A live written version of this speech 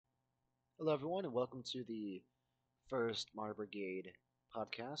Hello, everyone, and welcome to the first Marauder Brigade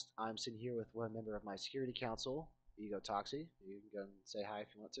podcast. I'm sitting here with one member of my security council, Ego Toxie. You can go and say hi if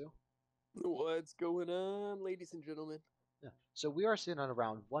you want to. What's going on, ladies and gentlemen? Yeah. So we are sitting on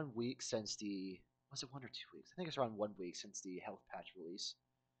around 1 week since was it 1 or 2 weeks? I think it's around 1 week since the health patch release,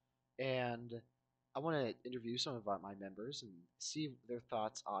 and I want to interview some of my members and see their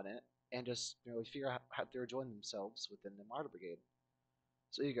thoughts on it, and just figure out how they're enjoying themselves within the Marauder Brigade.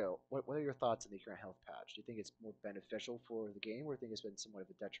 So you go. What are your thoughts on the current health patch? Do you think it's more beneficial for the game, or do you think it's been somewhat of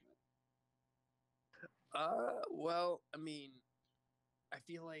a detriment? I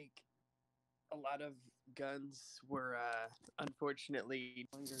feel like a lot of guns were unfortunately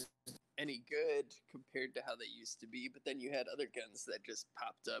no longer any good compared to how they used to be, but then you had other guns that just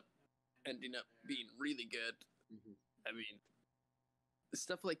popped up, ending up being really good. Hmm. I mean,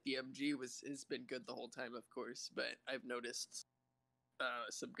 stuff like the MG has been good the whole time, of course, but I've noticed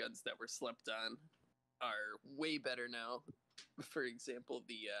some guns that were slept on are way better now. For example,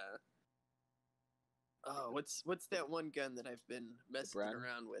 the oh, what's that one gun that I've been The messing Bren.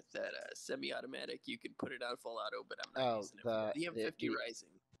 around with? That semi-automatic. You can put it on full auto, but I'm not Oh, using it for it. The M50 the Rising.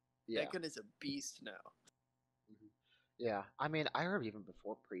 yeah. That gun is a beast now. Hmm. Yeah. I mean, I heard even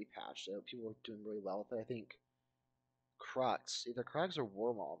before pre-patch, so people were doing really well with it. I think Crux, either Crux or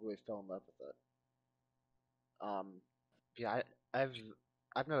Warmaw, really fell in love with it. Yeah, I've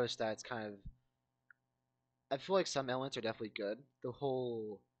I've noticed that it's kind of. I feel like some elements are definitely good.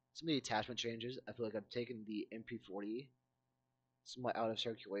 Some of the attachment changes. I feel like I've taken the MP40 somewhat out of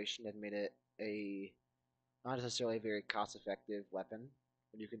circulation and made it a not necessarily a very cost-effective weapon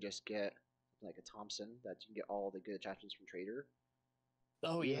when you can just get like a Thompson that you can get all the good attachments from Trader,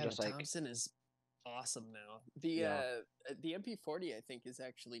 Oh or even yeah, the just like Thompson is awesome now. yeah, The MP40 I think is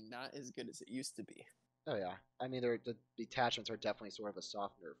actually not as good as it used to be. oh yeah. I mean, the attachments are definitely sort of a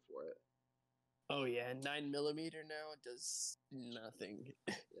softener for it. Oh yeah, 9mm now does nothing.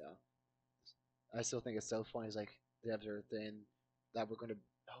 Yeah, I still think it's so funny. It's like they have their thing that we're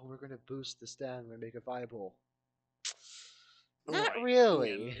gonna boost the stand, we're gonna make it viable. Not Right. Yeah,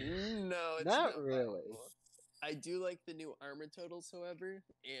 really. no, it's Not not really. viable. I do like the new armor totals, however,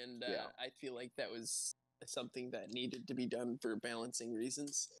 and Yeah. I feel like that was something that needed to be done for balancing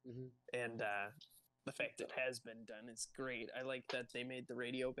reasons. Hmm. And the fact that it has been done is great. I like that they made the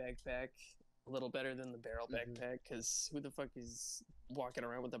radio backpack a little better than the barrel Hmm. backpack, because who the fuck is walking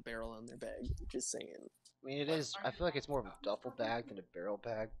around with a barrel on their bag? Just saying. I mean, it is. I feel like it's more of a duffel bag than a barrel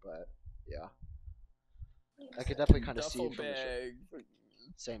bag, but yeah, I could definitely kind of see Duffel from the bag,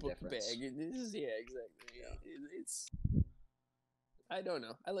 same book difference. bag. It is, yeah, exactly. Yeah. It's I don't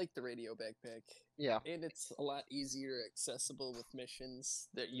know. I like the radio backpack. Yeah. And it's a lot easier accessible with missions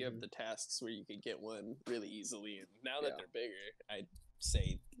that you have Hmm. the tasks where you could get one really easily. And now that Yeah. they're bigger, I'd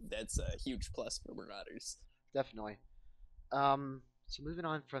say that's a huge plus for Marauders. Definitely. So moving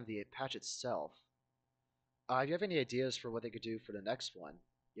on from the patch itself, do you have any ideas for what they could do for the next one?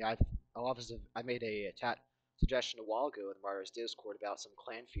 Yeah, I made a chat suggestion a while ago in the Marauders Discord about some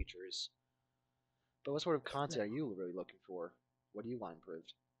clan features. But what sort of content are you really looking for? What do you want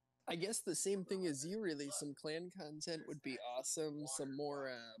improved? I guess the same thing as you, really. Some clan content would be awesome. Some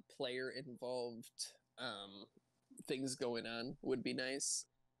more player involved things going on would be nice.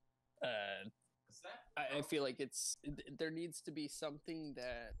 Uh, I feel like there needs to be something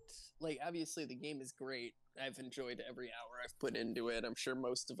that, like, obviously the game is great. I've enjoyed every hour I've put into it. I'm sure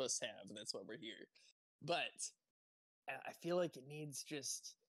most of us have, and that's why we're here. But I feel like it needs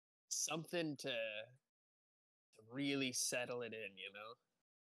just something to really settle it in, you know?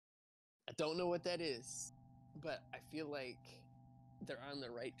 I don't know what that is, but I feel like they're on the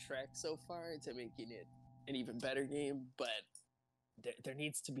right track so far to making it an even better game, but there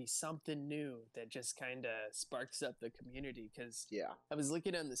needs to be something new that just kind of sparks up the community, because Yeah. I was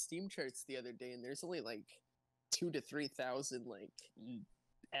looking on the Steam charts the other day and there's only like 2 to 3 thousand like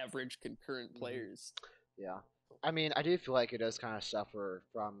average concurrent Hmm. players. Yeah. I mean, I do feel like it does kind of suffer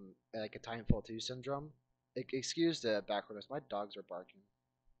from like a Timefall 2 syndrome. Excuse the background noise. My dogs are barking.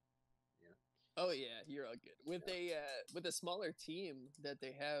 Yeah. Oh yeah, you're all good. With a smaller team that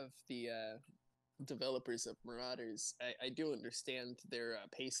they have, the developers of Marauders, I do understand their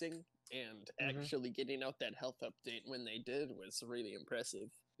pacing, and Hmm. actually getting out that health update when they did was really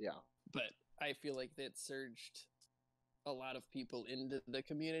impressive. Yeah. But I feel like that surged a lot of people into the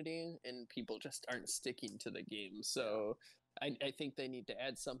community, and people just aren't sticking to the game. Yeah. So I think they need to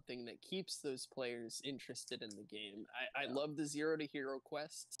add something that keeps those players interested in the game. I Yeah. love the zero to hero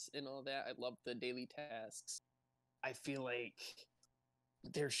quests and all that. I love the daily tasks. I feel like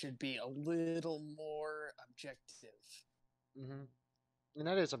there should be a little more objective. Hmm. And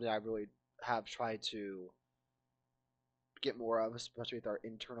that is something I really have tried to get more of, especially with our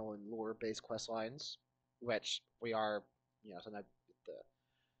internal and lore-based quest lines, which we are, sometimes the,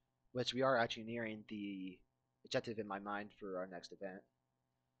 which we are actually nearing the objective in my mind for our next event.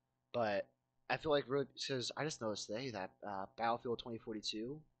 But I feel like really because I just noticed today that Battlefield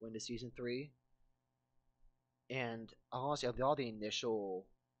 2042 went to season 3, and honestly, all the initial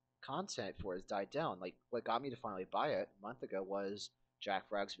content for it has died down. Like what got me to finally buy it a month ago was Jack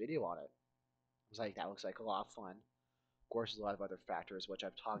Fragg's video on it. I was like, that looks like a lot of fun. Of course, there's a lot of other factors which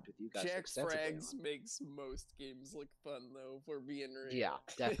I've talked with you guys Jack extensively Frags on. makes most games look fun though, if we're being Yeah,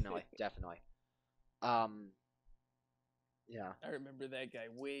 real. definitely, definitely. Um, yeah, I remember that guy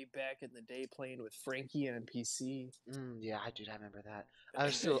way back in the day playing with Frankie on PC. yeah, I remember that.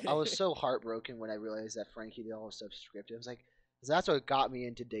 I was so heartbroken when I realized that Frankie did all the stuff scripted. I was like, 'cause that's what got me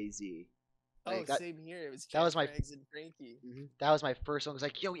into DayZ. Oh, Like that, same here. It was that Jack was my Frags and Frankie. that was my first one. I was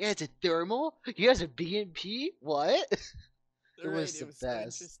like, yo, yeah, it's a thermal. You guys a BMP? What? It Right, was it the was so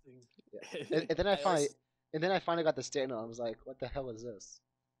best. interesting. Yeah, and then I I finally also and then I finally got the stand on. I was like, what the hell is this?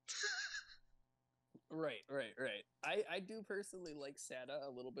 right. I do personally like SATA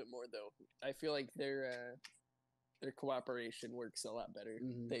a little bit more though. I feel like their cooperation works a lot better.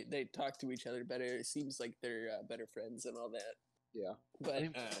 Hmm. They talk to each other better. It seems like they're better friends and all that. Yeah, I But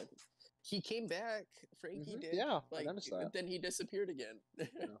mean, he came back. Frankie did. yeah, I Like, noticed that. then he disappeared again.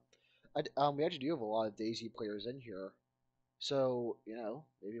 Yeah, we actually do have a lot of Daisy players in here, so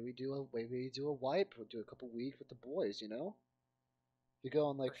maybe we do a wipe. We'll do a couple weeks with the boys. We go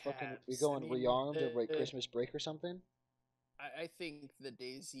on like fucking we Perhaps. go I on mean, rearmed or like Christmas break or something. I think the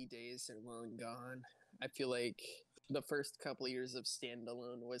Daisy days are long gone. I feel like the first couple of years of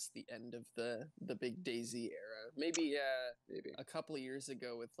standalone was the end of the big Daisy era. Maybe Maybe. a couple of years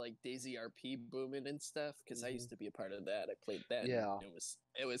ago with like Daisy RP booming and stuff, because I Hmm. used to be a part of that. I played that, and Yeah.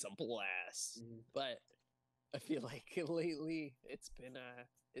 it was a blast. Hmm. But I feel like lately it's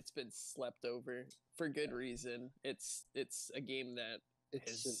been slept over for good reason. It's a game that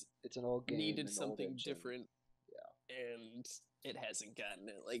has It's an old game, needed an old something engine. different, Yeah. and it hasn't gotten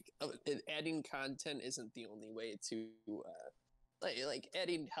it. Like adding content isn't the only way to like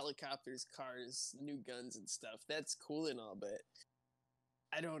adding helicopters, cars, new guns and stuff. That's cool and all, but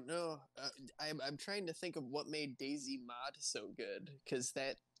I don't know. I'm trying to think of what made Daisy Mod so good, because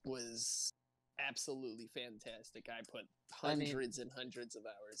that was absolutely fantastic. I put I mean, hundreds and hundreds of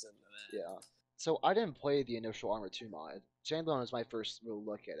hours into that. yeah. So I didn't play the initial Armor 2 mod. Standalone was my first real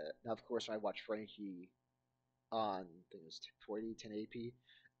look at it. Now, of course, when I watched Frankie on, I think it was 40, 1080p,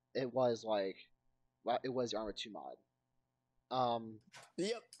 it was like, well, it was the Armor 2 mod.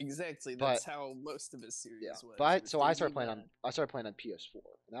 Yep, exactly. But That's how most of his yeah, series was. It but was so Daisy Mod. I started playing on PS4,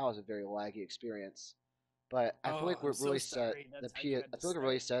 and that was a very laggy experience. But I feel Oh, like I'm what so really set sorry. the That's how you P. had I to feel like it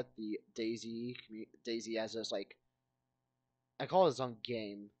really start. set the Daisy as this like I call it its own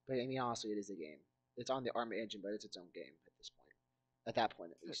game, but I mean honestly, it is a game. It's on the Armor engine, but it's its own game at this point. At that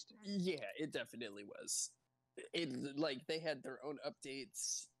point, at least. Yeah, it definitely was. It like they had their own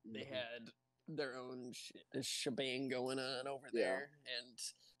updates. They Hmm. had their own shebang going on over Yeah, there, and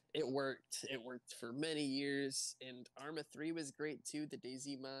it worked. It worked for many years. And Arma 3 was great too. The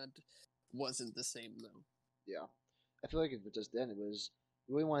Daisy mod wasn't the same though. yeah. I feel like it was just then it was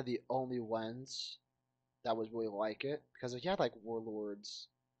really one of the only ones that was really like it because if you had like Warlords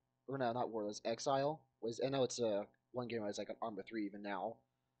or no, not Warlords, Exile was. I know it's a one game. I was like an Arma 3 even now.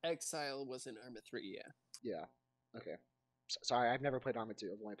 Exile was in Arma 3, yeah. Yeah. Okay. Sorry, I've never played Arma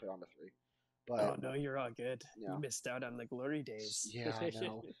 2. I've only played Arma 3. Oh But no, you're all good. You yeah, missed out on the glory days. yeah, I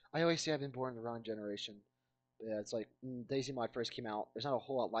know. I always say I've been born in the wrong generation. But yeah, it's like Daisy Mod first came out. There's not a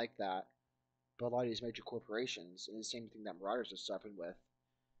whole lot like that. But a lot of these major corporations, and the same thing that Marauders is suffering with,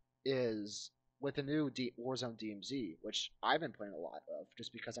 is with the new Warzone DMZ, which I've been playing a lot of,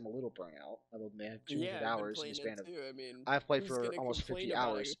 just because I'm a little burnt out. I'm a man, Yeah, 200 I've been hours in the playing it span of. too. I mean, I've played who's for gonna almost complain 50 about a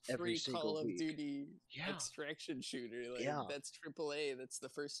hours every free single Call of week. Duty Yeah, extraction shooter? Like yeah, that's AAA. That's the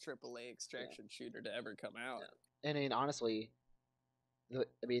first AAA yeah, extraction shooter to ever come out. yeah. And I mean, honestly,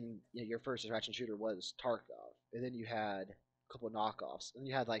 your first extraction shooter was Tarkov, and then you had a couple of knockoffs, and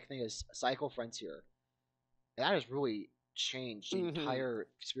you had like I think it's Cycle Frontier, and that has really changed the Mm-hmm. entire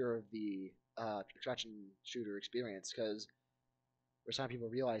sphere of the extraction shooter experience because there's some people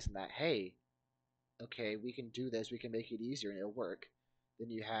realizing that hey, okay, we can do this, we can make it easier, and it'll work. Then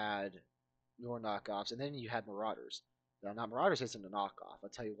you had more knockoffs, and then you had Marauders. Now, not Marauders isn't a knockoff. I'll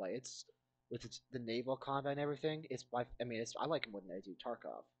tell you what, it's with the naval combat and everything. I like it more than I do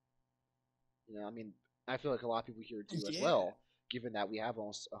Tarkov. I mean, I feel like a lot of people here do as Yeah. well, given that we have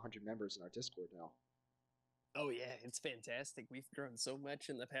almost 100 members in our Discord now. Oh yeah, it's fantastic. We've grown so much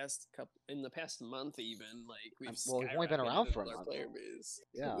in the past month even. Like we've Well, we've only been skyrocketed around in for a all our month. player base.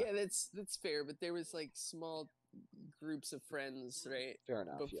 Yeah, Yeah, that's fair, but there was like small groups of friends, right? fair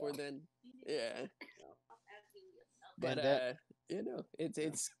enough. Yeah, Before then. Yeah. yeah. But And then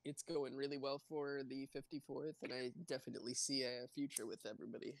it's yeah, it's going really well for the 54th, and I definitely see a future with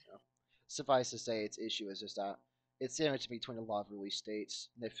everybody. yeah. Suffice to say, its issue is just that it's sandwiched between a lot of release dates,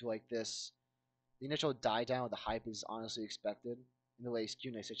 and I feel like the initial die down of the hype is honestly expected. In the latest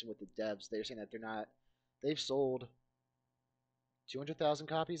Q&A session with the devs, they're saying that they've sold 200,000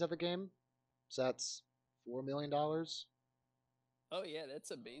 copies of the game, so that's $4 million. Oh yeah,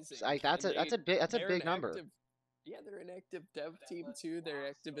 that's amazing. So like that's And a they that's a they're an big number. active yeah, they're an active dev team too. They're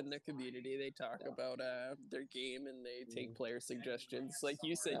active in the community. They talk Yeah, about their game and they hmm take player suggestions. Like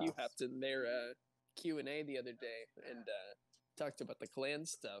you said, yeah, you hopped in their Q&A the other day and talked about the clan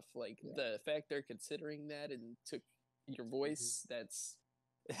stuff. Like yeah, the fact they're considering that and took your hmm voice, that's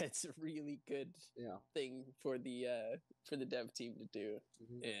a really good yeah, thing for the dev team to do.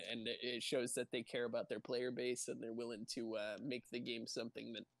 hmm And it shows that they care about their player base and they're willing to make the game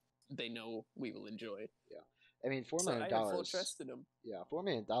something that they know we will enjoy. yeah. I mean, four So million I have full dollars. trust in them. Yeah, $4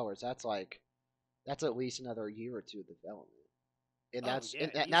 million. That's at least another year or two of development, and Oh that's yeah,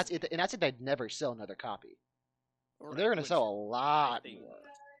 and that's it. easily. And that's if they'd never sell another copy. And they're Right, gonna sell which a I lot think more.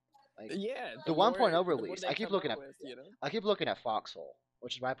 Like yeah, the 1.0 the more release, they come out with, you know. I keep looking at Foxhole,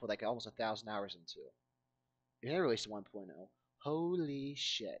 which is what I put like almost 1,000 hours into. And they released 1.0. Holy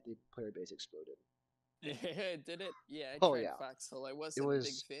shit, the player base exploded. Did it? Yeah, I Oh tried yeah, Foxhole. I it wasn't a big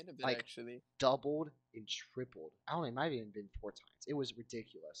was fan of it like actually. doubled and tripled. I don't know, it might have even been 4 times. It was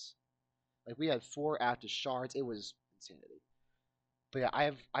ridiculous. Like we had 4 active shards. It was insanity. But yeah,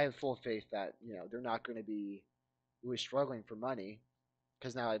 I have full faith that they're not going to be really struggling for money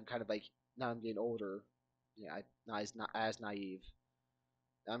because now I'm kind of like now I'm getting older. Yeah, I'm not as naive.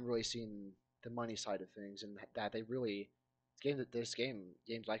 I'm really seeing the money side of things and that they really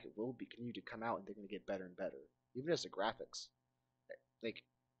games like it will be continue to come out and they're going to get better and better. Even as the graphics, like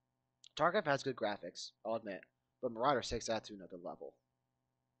Tarkov has good graphics, I'll admit, but Marauder takes that to another level.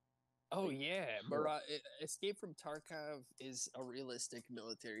 Oh Like, yeah, oh, Escape from Tarkov is a realistic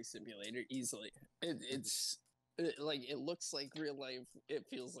military simulator easily. It's like it looks like real life. It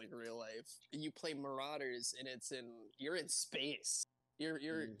feels like real life. You play Marauders, and you're in space.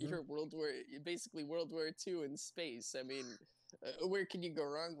 mm-hmm. you're basically World War II in space. I mean, where can you go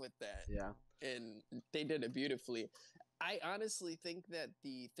wrong with that? Yeah. And they did it beautifully. I honestly think that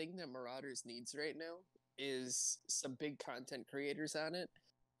the thing that Marauders needs right now is some big content creators on it.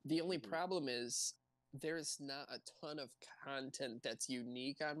 The only Mm-hmm. problem is there's not a ton of content that's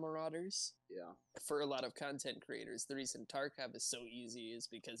unique on Marauders Yeah. for a lot of content creators. The reason Tarkov is so easy is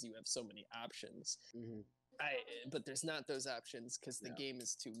because you have so many options. Mm-hmm. I but there's not those options because the Yeah. game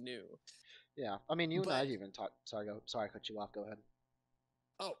is too new. Yeah. I mean, you and I But even talked. Sorry, sorry, I cut you off. Go ahead.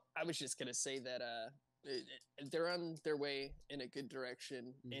 oh, I was just gonna say that they're on their way in a good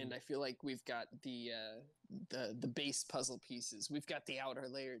direction, Mm-hmm. and I feel like we've got the base puzzle pieces. We've got the outer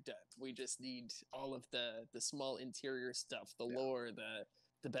layer done. We just need all of the small interior stuff, the Yeah. lore,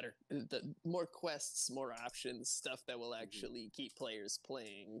 the more quests, more options, stuff that will Mm-hmm. actually keep players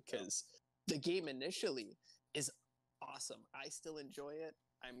playing. Yeah. Because the game initially is awesome. I still enjoy it.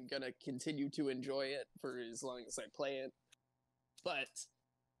 I'm gonna continue to enjoy it for as long as I play it, but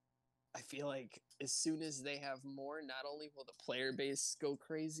I feel like as soon as they have more, not only will the player base go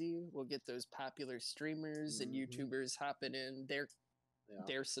crazy, we'll get those popular streamers and Mm-hmm. YouTubers hopping in. Yeah.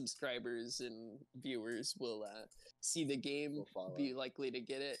 Their subscribers and viewers will see the game, We'll follow. be likely to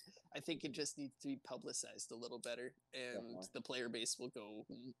get it. I think it Mm-hmm. just needs to be publicized a little better, and Definitely. the player base will go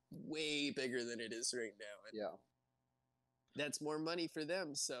way bigger than it is right now. And Yeah. that's more money for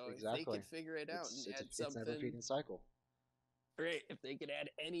them. So if they Exactly. could figure it out and add It's never something feeding cycle. right, if they could add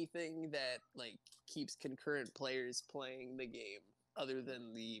anything that like keeps concurrent players playing the game other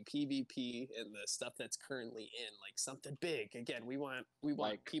than the PvP and the stuff that's currently in, like something big. Again, we want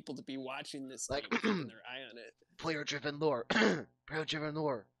Like people to be watching this like game, keeping their eye on player driven lore. Player driven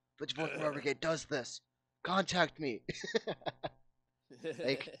lore. Which Fourth Brigade does this? Contact me.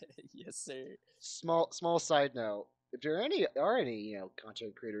 Like it. Yes, sir. small side note. If there are any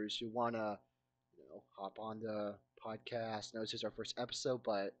content creators who wanna hop on the podcast, know this is our first episode,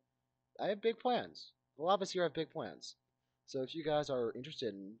 but I have big plans. A lot of us here have big plans. So if you guys are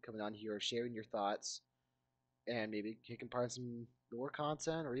interested in coming on here, sharing your thoughts, and maybe kicking apart some lore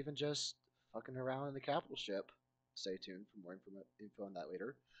content, or even just fucking around in the capital ship, stay tuned for more info on that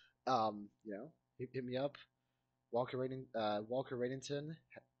later. Hit me up, Walker Ratington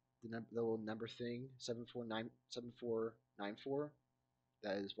the little number thing 7497494.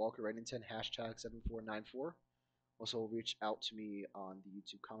 That is Walker Reddington hashtag 7494. Also, reach out to me on the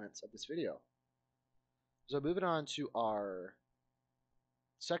YouTube comments of this video. So moving on to our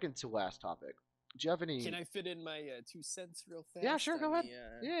second to last topic. Do you have Can any? I fit in my 2 cents real Yeah, fast sure. on Go ahead.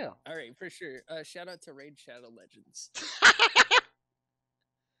 the? Yeah. All right, for sure. Shout out to Raid Shadow Legends.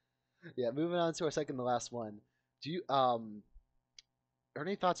 Yeah. Moving on to our second to last one. Do you are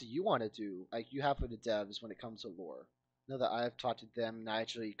any thoughts that you want to do, like you have for the devs when it comes to lore? I know that I've talked to them, and I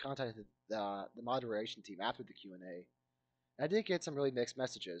actually contacted the moderation team after the Q&A. I did get some really mixed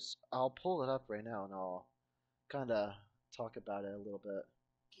messages. I'll pull it up right now, and I'll kind of talk about it a little bit.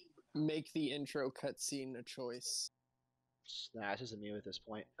 Make the intro cutscene a choice. Nah, it's just a meme at this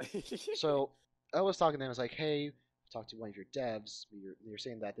point. So I was talking to them. I was like, "Hey, talk to one of your devs. You're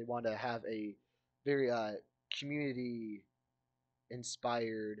saying that they want to have a very community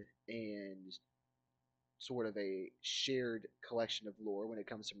inspired and sort of a shared collection of lore when it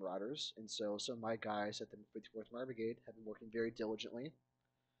comes to Marauders. And so some of my guys at the 54th Marauder Brigade have been working very diligently.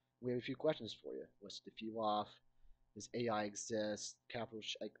 We have a few questions for you. What's the fuel off? Does AI exist? Capital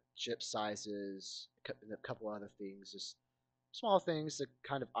like ship sizes, and a couple other things, just small things to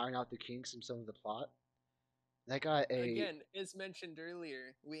kind of iron out the kinks in some of the plot. And I got a Again, as mentioned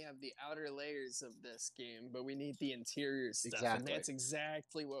earlier, we have the outer layers of this game, but we need the interior stuff, and exactly, that's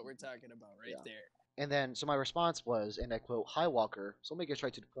exactly what we're talking about right yeah. there. And then, so my response was, and I quote, "Hi Walker, so let me get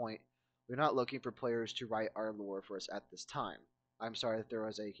straight to the point. We're not looking for players to write our lore for us at this time. I'm sorry that there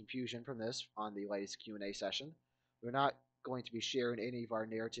was a confusion from this on the latest Q&A session. We're not going to be sharing any of our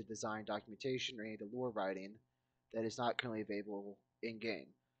narrative design documentation or any of the lore writing that is not currently available in-game.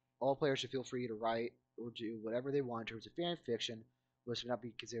 All players should feel free to write or do whatever they want in terms of fan fiction, but this will not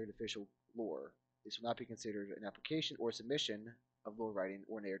be considered official lore. This will not be considered an application or submission of lore writing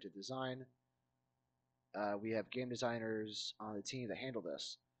or narrative design. We have game designers on the team that handle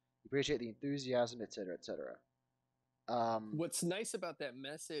this. We appreciate the enthusiasm, etc., etc." What's nice about that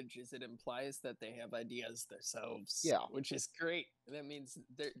message is it implies that they have ideas themselves, Yeah, which is great. That means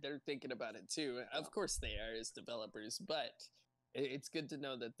they're thinking about it too. yeah, Of course they are as developers, but it's good to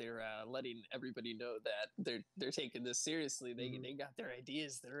know that they're letting everybody know that they're taking this seriously. They got their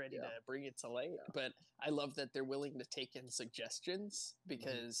ideas. They're ready to yeah, bring it to light. yeah. But I love that they're willing to take in suggestions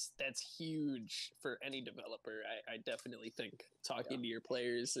because that's huge for any developer. I definitely think Yeah, talking to your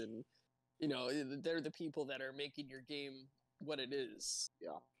players and they're the people that are making your game what it is.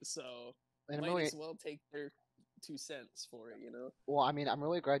 yeah. So And I'm might really as well take their 2 cents for it. well. I mean, I'm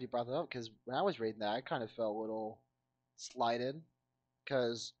really glad you brought that up because when I was reading that, I kind of felt a little slighted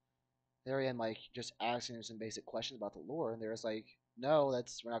because they're in like just asking some basic questions about the lore, and there's like, no,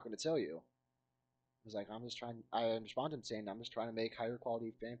 that's we're not going to tell you. I was like, I'm just trying. I responded saying I'm just trying to make higher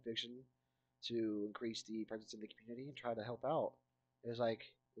quality fan fiction to increase the presence in the community and try to help out. It was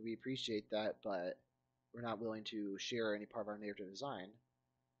like we appreciate that, but we're not willing to share any part of our narrative design.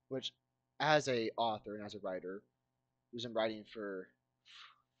 Which, as a author and as a writer, who's been writing for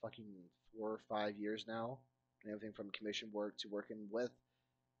fucking 4 or 5 years now, and everything from commission work to working with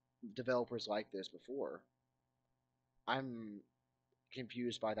developers like this before, I'm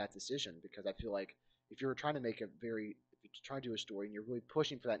confused by that decision because I feel like if you're trying to make a very if you're trying to do a story and you're really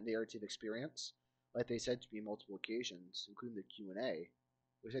pushing for that narrative experience, like they said to me on multiple occasions, including the Q&A,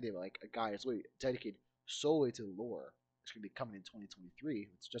 they said they were like a guy that's really dedicated solely to the lore. It's going to be coming in 2023.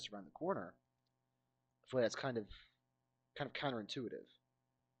 It's just around the corner. I feel like that's kind of counterintuitive.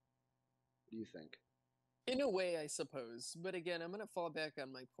 What do you think? In a way, I suppose. But again, I'm going to fall back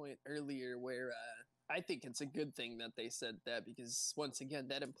on my point earlier where I think it's a good thing that they said that because, once again,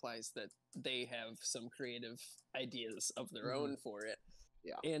 that implies that they have some creative ideas of their Mm-hmm. own for it.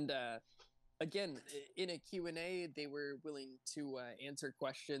 Yeah. And again, in a Q&A, they were willing to answer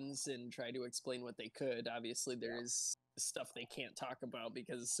questions and try to explain what they could. Obviously, there Yeah. is stuff they can't talk about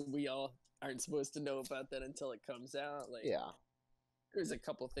because we all aren't supposed to know about that until it comes out. Like, Yeah. there's a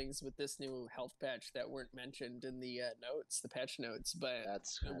couple things with this new health patch that weren't mentioned in the notes, the patch notes, but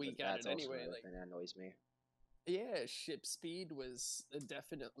we got That's it also anyway. another Like, thing that annoys me. yeah, ship speed was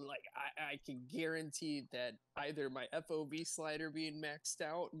definitely like I can guarantee that either my FOV slider being maxed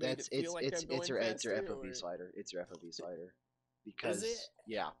out made That's it feel like I'm going it's your faster, FOV or slider. It's your FOV slider is it? because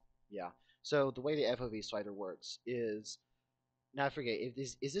yeah. So the way the FOV slider works is now I forget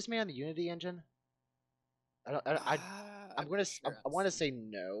is this made on the Unity engine? I don't I'm I'm gonna not sure, I want to honestly. say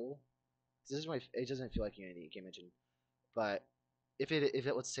no. This is my it doesn't feel like Unity game engine, but if it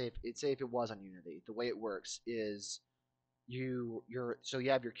let's say if it was on Unity, the way it works is you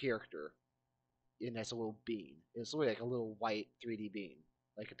have your character and that's a little bean. It's literally like a little white 3D bean,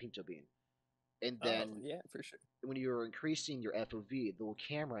 like a pinto bean. And Oh then yeah, for sure. when you're increasing your FOV, the little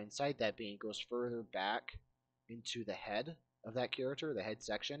camera inside that bean goes further back into the head of that character, the head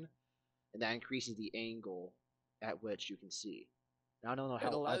section, and that increases the angle at which you can see. Now I don't know It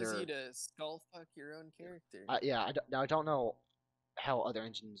how allows you other to skull fuck your own yeah, character. now I don't know how other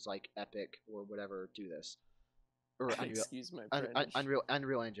engines like Epic or whatever do this, or Excuse my French. Unreal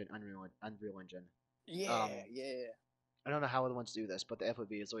Engine. Yeah, Um, yeah. I don't know how other ones do this, but the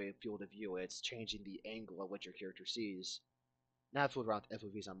FOV is really a field of view. It's changing the angle at which your character sees. Now I've fooled around with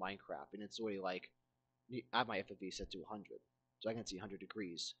FOVs on Minecraft, and it's really like I have my FOV set to 100, so I can see 100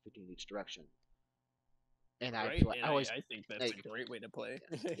 degrees, 15 in each direction. And I Right, feel like and I always I think that's a like great way to play.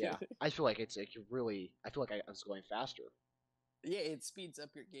 yeah, I feel like it's like really. I feel like I was going faster. Yeah, it speeds up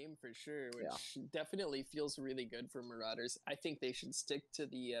your game for sure, Yeah. which definitely feels really good for Marauders. I think they should stick to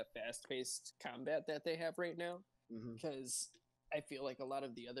the fast-paced combat that they have right now, Hmm. because I feel like a lot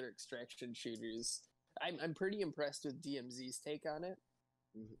of the other extraction shooters, I'm pretty impressed with DMZ's take on it.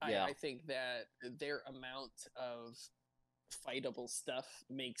 Yeah. I think that their amount of fightable stuff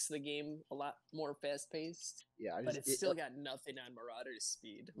makes the game a lot more fast-paced. Yeah. But it's still got nothing on Marauders'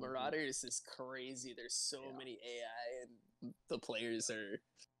 speed. Marauders is crazy. There's so Yeah. many AI, and the players are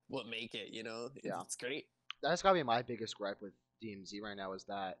what make it. You know, Yeah. it's great. That's gotta be my biggest gripe with DMZ right now is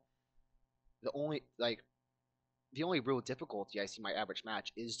that the only like the only real difficulty I see my average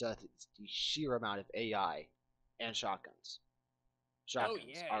match is the sheer amount of AI and shotguns. Oh Shotguns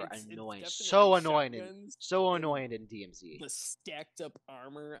yeah, are it's annoying, definitely so annoying and shotguns so and annoying in DMZ. the stacked up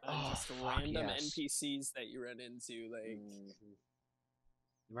armor on Oh just fuck random yes. NPCs that you run into. Like, Mm-hmm.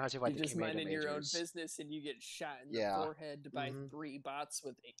 Reminds me of like you're the just commando minding your own majors. business and you get shot in the Yeah. forehead by Mm-hmm. three bots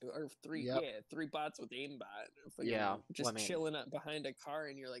with or three Yep. yeah three bots with aimbot Yeah. fucking Well, I just mean, chilling up behind a car,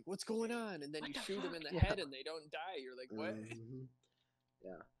 and you're like, what's going on? And then what you the shoot them fuck? in the Yeah. head and they don't die. You're like, what? Mm-hmm.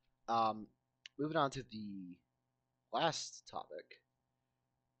 Yeah. Um, moving on to the last topic.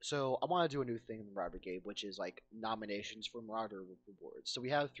 So I want to do a new thing in the Marauder Brigade, which is like nominations for Marauder rewards. So we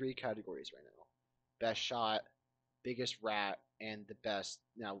have three categories right now: best shot, biggest rat, and the best.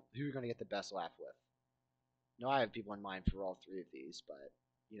 Now, who are you going to get the best laugh with? No, I have people in mind for all three of these, but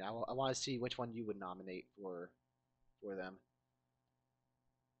I want to see which one you would nominate for them.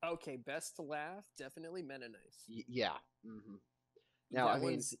 Okay, best to laugh, definitely Mennonite. Yeah. Hmm. Now, I That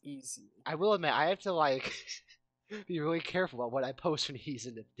mean, one's easy. I will admit I have to like be really careful about what I post when he's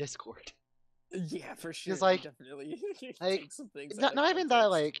in the Discord. Yeah, for sure. Because You like definitely like take some things out not of not even that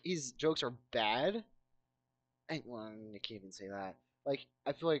context. like his jokes are bad. Well, I can't even say that. Like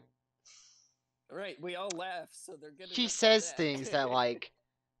I feel like Right, we all laugh, so they're good he enough for says things that. that like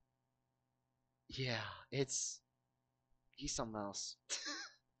yeah, he's something else.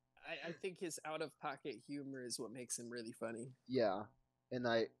 I think his out of pocket humor is what makes him really funny. Yeah, and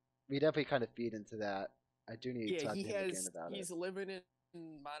we definitely kind of feed into that. I do need Yeah, to talk to him again about it. he's living in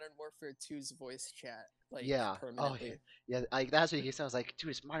Modern Warfare 2's voice chat like Yeah. Oh yeah. permanently. Yeah. Like that's what he sounds like. Dude,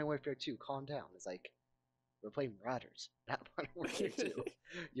 it's Modern Warfare 2. Calm down. It's like we're playing Marauders, not Modern Warfare 2.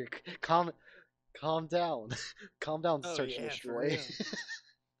 You're calm down. Calm down, Oh search and yeah, for destroy. real.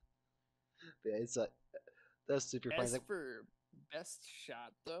 Yeah, it's that's super funny. It's As like, for best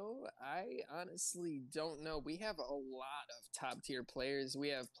shot, though, I honestly don't know. We have a lot of top tier players. We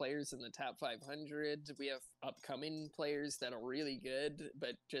have players in the top 500. We have upcoming players that are really good,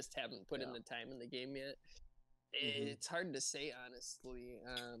 but just haven't put in yeah. the time in the game yet. Hmm. It's hard to say, honestly.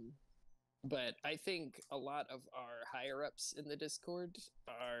 But I think a lot of our higher ups in the Discord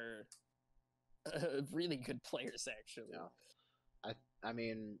are really good players, actually. Yeah. I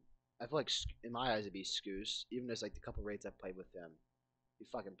mean, I feel like in my eyes it'd be Scoos. Even as like the couple raids I played with him, he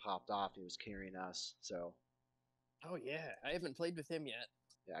fucking popped off. He was carrying us. So Oh, yeah. I haven't played with him yet.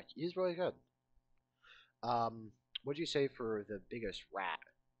 yeah, he's really good. What'd you say for the biggest rat?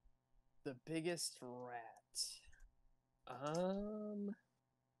 The biggest rat. Um,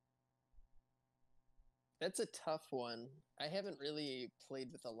 that's a tough one. I haven't really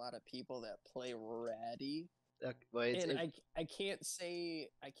played with a lot of people that play ratty. Well, And I can't say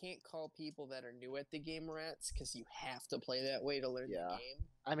I can't call people that are new at the game rats because you have to play that way to learn yeah. the game.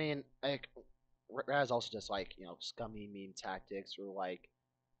 I mean, like rat is also just like scummy meme tactics or like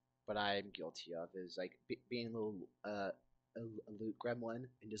what I'm guilty of is like being a little a loot gremlin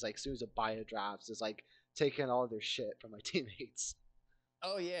and just like as soon as a bio drops, just like taking all their shit from my teammates.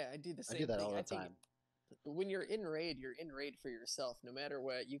 Oh yeah, I do the I do same that thing. all I the think time. when you're in raid for yourself. No matter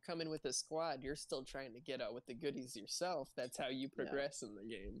what, you come in with a squad, you're still trying to get out with the goodies yourself. That's how you Yeah, progress in the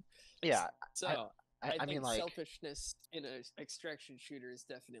game. yeah. I So I I mean, think like, selfishness in an extraction shooter is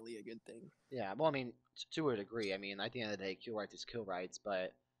definitely a good thing. yeah. Well, I mean, to a degree. I mean, at the end of the day, kill rights is kill rights.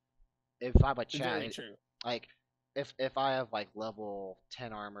 But if I'm a Very chat, true. like, if I have like level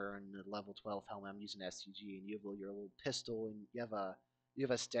 10 armor and a level 12 helmet, I'm using STG, and you have your little pistol, and you have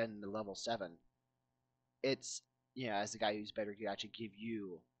a Sten in the level 7. It's as the guy who's better, he actually give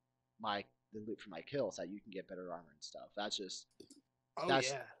you my the loot for my kills so that you can get better armor and stuff. That's just Oh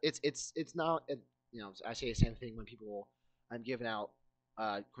that's yeah. it's not I say the same thing when people I'm giving out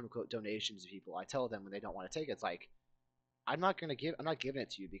quote unquote donations to people. I tell them when they don't want to take it, it's like I'm not giving it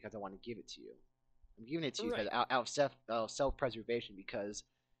to you because I want to give it to you. I'm giving it to you because Right. out of self preservation, because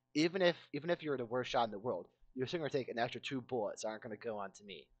even if you're the worst shot in the world, you're still gonna take an extra 2 bullets that aren't gonna go onto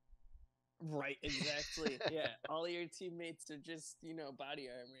me. Right, exactly. Yeah, all your teammates are just, body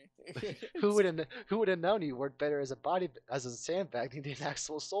armor. Who would have known you worked better as a sandbag than an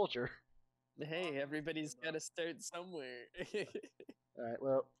actual soldier? Hey, everybody's got to start somewhere. All right.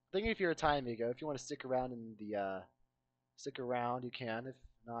 Well, thank you for your time, Ego. If you want to stick around, you can. If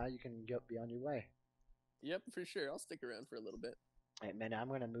not, you can be on your way. Yep, for sure. I'll stick around for a little bit. All right, man. I'm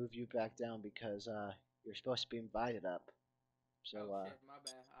gonna move you back down because you're supposed to be invited up. Oh So shit, my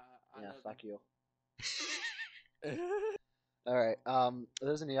bad. I yeah, know them. fuck you. All right.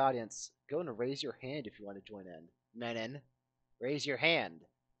 Those in the audience, go and raise your hand if you want to join in. Menon, raise your hand.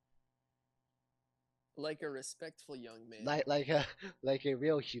 Like a respectful young man. Like a like a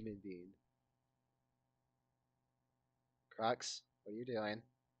real human being. Crux, what are you doing?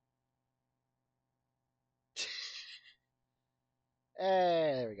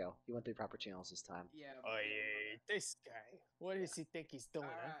 Hey, there we go. You went through proper channels this time. Yeah, Oh yeah, my yeah, bad. this guy. What does he think he's doing?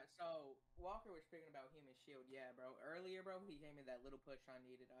 Huh? Alright, so Walker was speaking about human shield. Yeah, bro. Earlier, bro, he gave me that little push I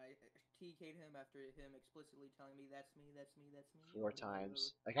needed. I TK'd him after him explicitly telling me that's me, that's me, that's me. 4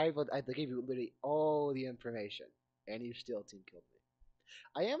 times. Like I gave you literally all the information, and you still team killed me.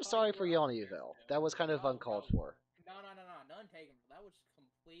 I am Cause sorry you for were yelling at you unfair though. still. That was kind of No, uncalled no, for. no. None taken. That was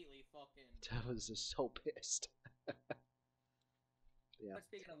completely fucking. I was just so pissed. Yeah. But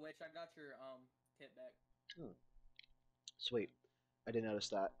speaking of which, I got your kit back. Hmm. Sweet. I didn't notice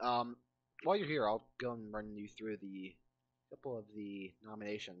that. While you're here, I'll go and run you through the couple of the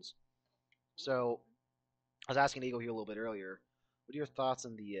nominations. So, I was asking Eagle here a little bit earlier. What are your thoughts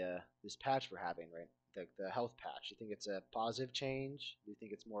on the this patch we're having, right? The health patch. Do you think it's a positive change? Do you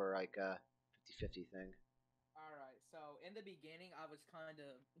think it's more like a 50-50 thing? Alright, so in the beginning, I was kind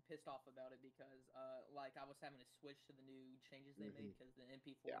of pissed off about it because, like, I was having to switch to the new changes they made because the Yeah.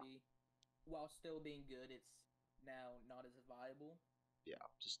 MP40, while still being good, it's now not as viable. Yeah,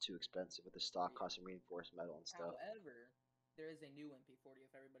 just too expensive with the stock Yeah. costing reinforced metal and stuff. However, there is a new MP40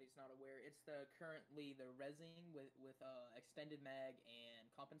 if everybody's not aware. It's currently the Resing with extended mag and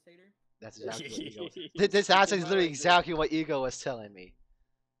compensator. That's exactly what Ego. This Speaking is my literally language. exactly what Ego was telling me.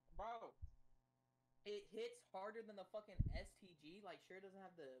 Bro, it hits harder than the fucking STG. Like, sure, it doesn't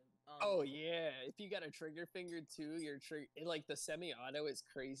have the. Oh yeah, if you got a trigger finger too, your like the semi-auto is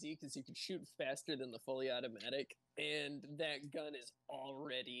crazy because you can shoot faster than the fully automatic, and that gun is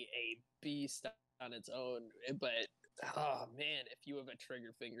already a beast on its own. But oh man, if you have a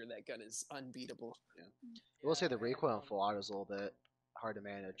trigger finger, that gun is unbeatable. Yeah. I will say the Yeah, and recoil in full auto is a little bit hard to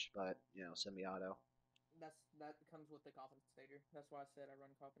manage, but semi-auto. that comes with the compensator. That's why I said I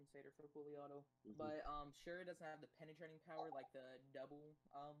run compensator for fully auto. Mm-hmm. But sure, it doesn't have the penetrating power like the double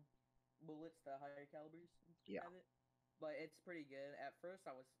bullets, the higher calibers Yeah. have it. But it's pretty good. At first,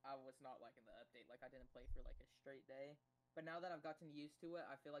 I was not liking the update. Like, I didn't play for like a straight day. But now that I've gotten used to it,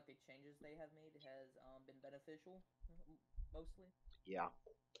 I feel like the changes they have made has been beneficial, mostly. Yeah.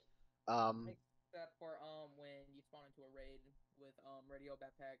 Um. Except for when you spawn into a raid with radio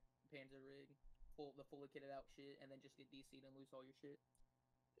backpack, panzer rig, the fully kitted out shit, and then just get DC'd and lose all your shit.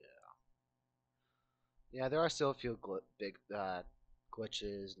 Yeah, there are still a few big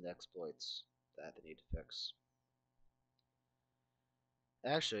glitches and exploits that they need to fix.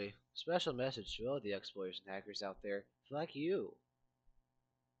 Actually, special message to all the exploiters and hackers out there. Fuck you.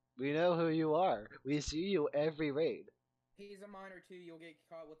 We know who you are. We see you every raid. He's a minor too. You'll get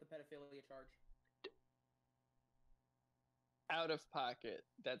caught with the pedophilia charge. Out of pocket.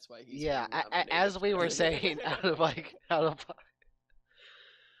 That's why he's Yeah, being nominated as we for were it. saying, out of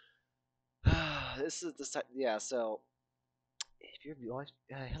this is the yeah. So if you're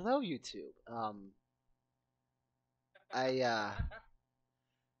hello YouTube. I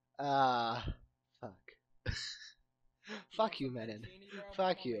uh fuck. Fuck you, Menon.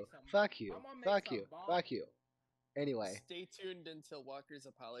 Fuck you. Fuck you. Fuck you. Fuck you. Anyway. Stay tuned until Walker's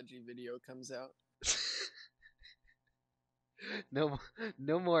apology video comes out. No,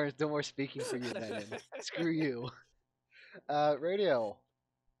 no more speaking for you, Menon. Screw you. Radio.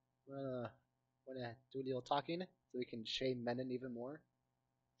 Wanna do a little talking so we can shame Menon even more?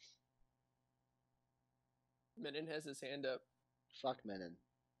 Menon has his hand up. Fuck Menon.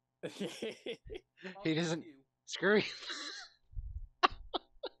 Fuck He doesn't. you. Screw you.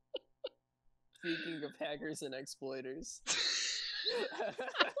 Speaking of hackers and exploiters.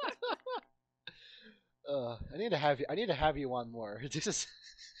 I need to have you. I need to have you on more. This is.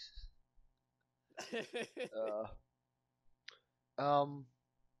 Um.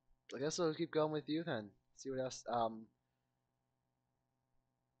 I guess I'll keep going with you then. See what else.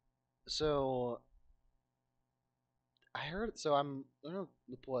 So I heard. So I'm gonna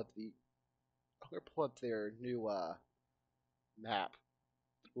pull up the. I'm gonna pull up their new map.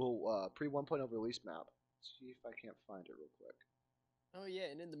 Well, pre 1.0 release map. See if I can't find it real quick. Oh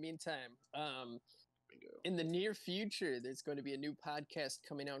yeah, and in the meantime, Bingo. in the near future, there's going to be a new podcast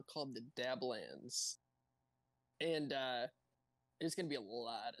coming out called The Dablands, and there's going to be a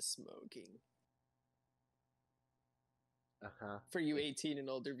lot of smoking for you 18 and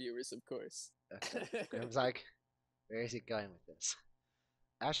older viewers, of course. Okay. I was like, where is he going with this?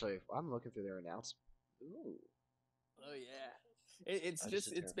 Actually, I'm looking through their announcement. Ooh. Oh yeah, it's I just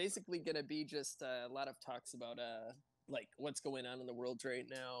sit it's there. basically gonna be just a lot of talks about like what's going on in the world right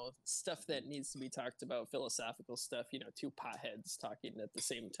now, stuff that needs to be talked about, philosophical stuff. You know, two potheads talking at the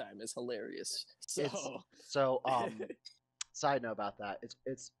same time is hilarious. So So side note about that,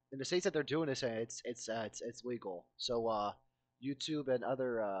 it's in the states that they're doing this in, it's legal. So YouTube and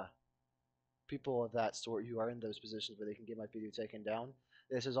other people of that sort who are in those positions where they can get my video taken down.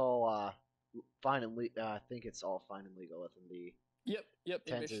 This is all fine and I think it's all fine and legal within the Yep.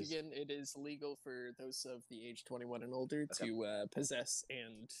 In tenses. Michigan, it is legal for those of the age 21 and older Okay. to possess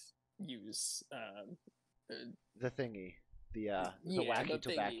and use The thingy, the yeah, wacky the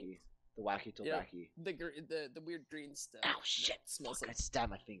tobacco, thingy. the wacky Yep. tobacco. the weird green stuff. Ow that shit! smells Fuck! like I stabbed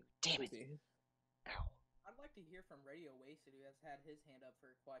my finger. Damn it! creepy. Ow. I'd like to hear from Radio Wasted, who has had his hand up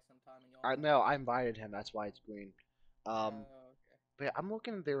for quite some time. And y'all No, I invited him. That's why it's green. Okay. But yeah, I'm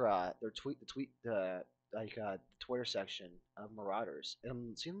looking at their the Twitter section of Marauders, and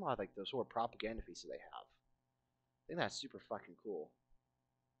I'm seeing a lot of like those sort of propaganda pieces they have. I think that's super fucking cool.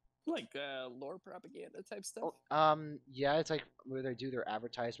 Like lore propaganda type stuff. Yeah, it's like where they do their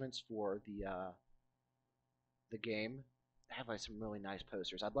advertisements for the game. They have like some really nice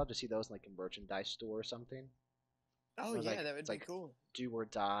posters. I'd love to see those in like a merchandise store or something. Oh Where, yeah, like, that would it's be like cool. Do or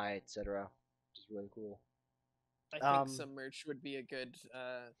die, etc. Which is really cool. I think some merch would be a good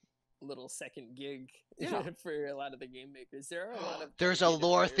little second gig Yeah. for a lot of the game makers. There are a lot of There's a dedicated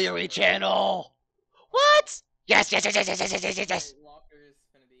lore players theory on the- channel. What? Yes. Walker is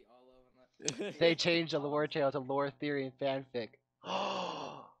gonna be all over that. They changed the lore channel to lore theory and fanfic.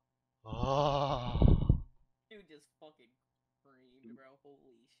 Oh. Dude just fucking screamed, bro.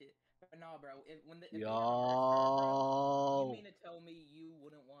 Holy shit. But nah, bro. If they have a merch store, bro, Yo. you mean to tell me you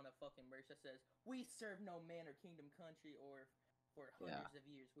wouldn't want a fucking merch that says "We serve no man or kingdom country," or for hundreds of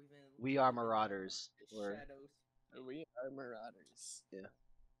years We are Marauders. the We're, shadows. We are Marauders. yeah.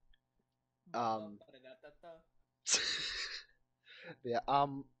 Ba-da-da-da-da. Yeah.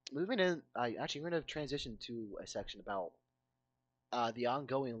 Moving in. We're gonna transition to a section about the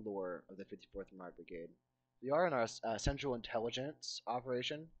ongoing lore of the 54th Marauder Brigade. We are in our Central Intelligence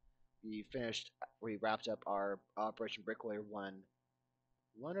operation. We wrapped up our Operation Bricklayer 1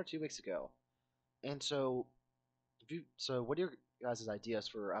 or 2 weeks ago. And so, what are your guys' ideas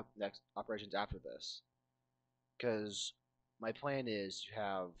for next operations after this? Because my plan is to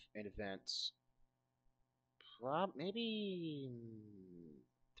have an event, maybe,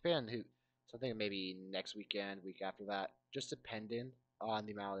 depending on who, something maybe next weekend, week after that, just depending on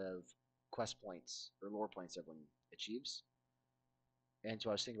the amount of quest points or lore points everyone achieves. And so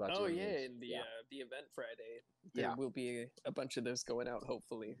I was thinking about Oh doing yeah, is, in the event Friday, there Yeah. will be a bunch of those going out.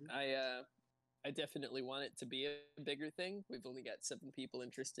 Hopefully, I definitely want it to be a bigger thing. We've only got 7 people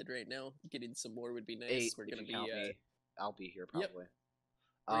interested right now. Getting some more would be nice. 8 We're if gonna you be count me. I'll be here probably.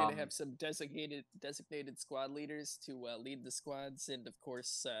 we're gonna have some designated squad leaders to lead the squads, and of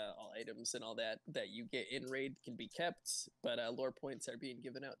course, all items and all that you get in raid can be kept. But lore points are being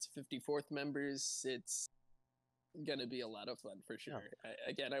given out to 54th members. It's gonna be a lot of fun for sure.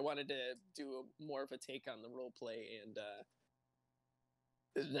 I wanted to do more of a take on the role play and the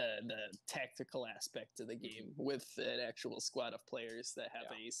tactical aspect of the game with an actual squad of players that have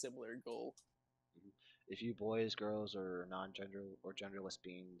a similar goal. If you boys, girls, or non-gender or genderless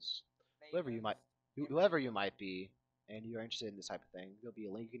beings, Natives. whoever you might be, and you're interested in this type of thing, there'll be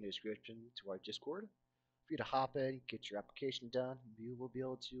a link in the description to our Discord for you to hop in, get your application done. We will be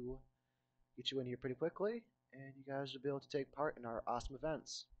able to get you in here pretty quickly, and you guys will be able to take part in our awesome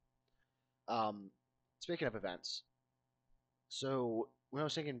events. Um, Speaking of events, so when I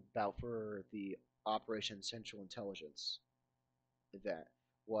was thinking about for the Operation Central Intelligence event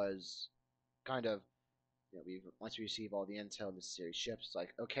was kind of we once we receive all the intel and necessary ships, it's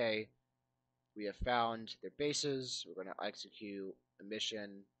like okay, we have found their bases. We're going to execute a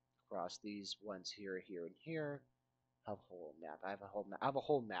mission across these ones here, here, and here. I have a whole map. I have a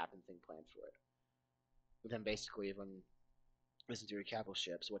whole map and thing planned for it. But then basically, everyone listen to your capital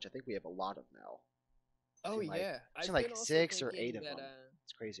ships, which I think we have a lot of now. Oh yeah, I've seen I've been like also 6 or 8 of thinking that them.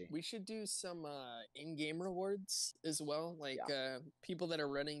 It's crazy. we should do some in-game rewards as well. Like Yeah. people that are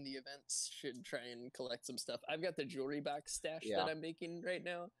running the events should try and collect some stuff. I've got the jewelry box stash Yeah. that I'm making right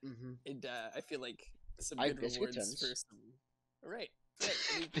now, Mm-hmm. and I feel like some I have good biscuit rewards tins. for some. Right.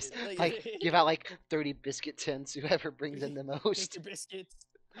 Right. Like give out like 30 biscuit tins whoever brings in the most. Mr. Biscuits.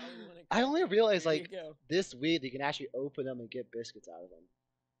 I only realized There you like go. this week you can actually open them and get biscuits out of them.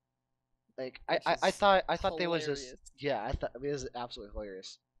 Like Which I is thought they was just hilarious. I thought it was absolutely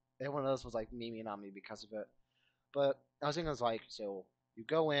hilarious. And one of those was like memeing on me because of it. But I was thinking it was like so you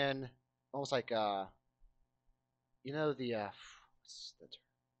go in almost like you know the what's the term?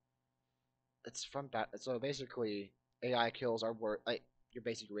 It's from so basically AI kills are worth like your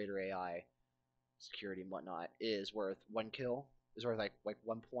basic Raider AI security and whatnot is worth 1 kill is worth like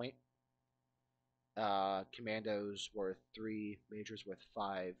 1 point. Commandos worth 3, majors worth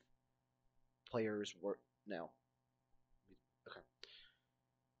 5, players worth no. Okay.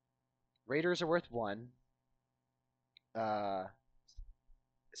 Raiders are worth 1. Uh,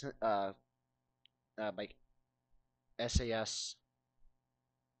 like SAS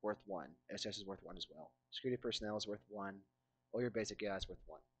worth 1. SAS is worth 1 as well. Security personnel is worth 1. All your basic AI is worth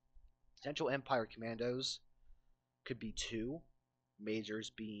 1. Central Empire commandos could be 2.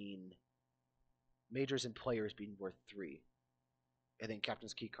 Majors and players being worth 3. And then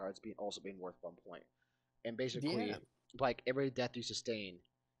captain's key cards being worth 1 point. And basically, like every death you sustain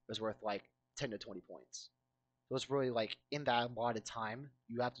is worth like 10 to 20 points. So it's really like in that allotted time,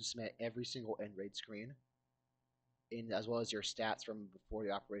 you have to submit every single end raid screen, in as well as your stats from before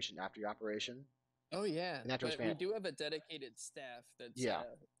the operation, after your operation. Oh yeah, And after but we do have a dedicated staff that's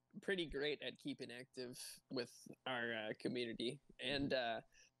pretty great at keeping active with our community, and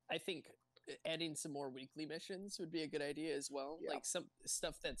I think adding some more weekly missions would be a good idea as well. Yeah. Like some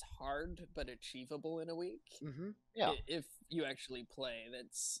stuff that's hard but achievable in a week. Yeah. If you actually play,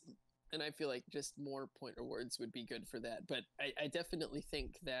 and I feel like just more point rewards would be good for that. But I definitely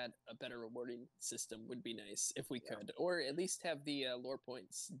think that a better rewarding system would be nice if we could, or at least have the lore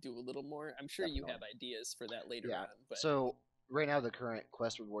points do a little more. I'm sure you have ideas for that later on. But so right now the current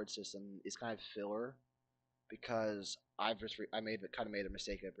quest reward system is kind of filler because I made a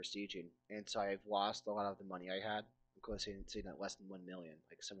mistake of prestiging, and so I've lost a lot of the money I had. I'm close to seeing that less than 1 million,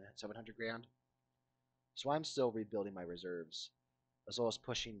 like 700 grand. So I'm still rebuilding my reserves, as well as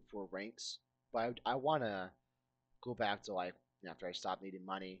pushing for ranks. But I want to go back to like after I stop needing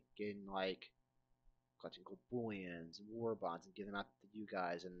money, getting like collecting gold bullions and war bonds and giving them out to you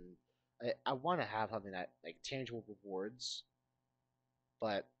guys, and I want to have something that like tangible rewards.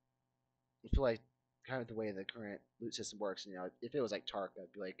 But I feel like kind of the way the current loot system works, if it was like Tark,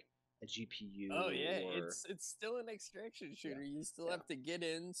 that'd be like a GPU. Oh yeah, or... it's still an extraction shooter. You still have to get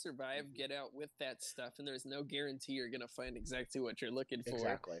in, survive, get out with that stuff, and there's no guarantee you're gonna find exactly what you're looking for.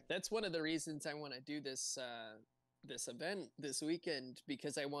 Exactly. That's one of the reasons I want to do this this event this weekend,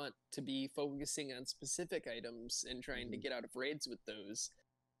 because I want to be focusing on specific items and trying to get out of raids with those.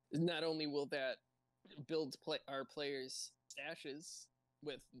 Not only will that build our players' stashes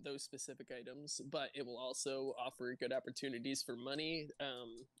with those specific items, but it will also offer good opportunities for money,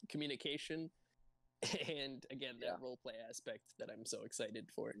 communication, and again that role play aspect that I'm so excited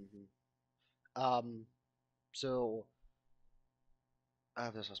for. So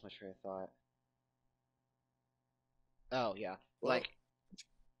I've just lost my train of thought. Oh yeah, well, like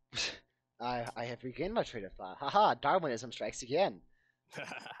I have regained my train of thought. Haha, Darwinism strikes again.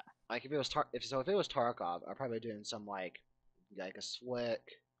 Like if it was Tarkov, I'd probably doing some like a slick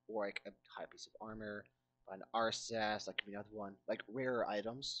or like a high piece of armor, an RSS, that could be another one, like rare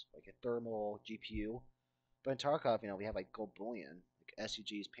items like a thermal GPU. But in Tarkov, we have like gold bullion, like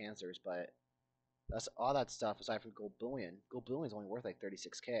SUGs, Panzers, but that's all that stuff aside from gold bullion. Gold bullion is only worth like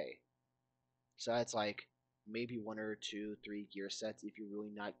 36k, so that's like maybe 1 or 2, 3 gear sets if you're really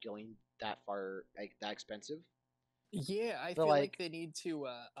not going that far, like that expensive. Yeah, I feel like they need to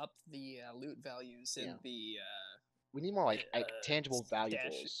up the loot values and the. We need more like tangible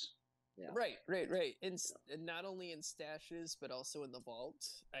valuables. Yeah. Right. Yeah. And not only in stashes, but also in the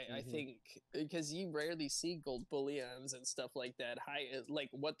vault. I Mhm. think because you rarely see gold bullions and stuff like that. Like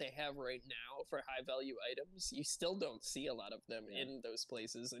what they have right now for high value items, you still don't see a lot of them Yeah. in those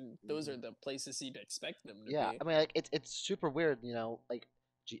places, and those Mhm. are the places you'd expect them to Yeah. be. I mean, like it's super weird, like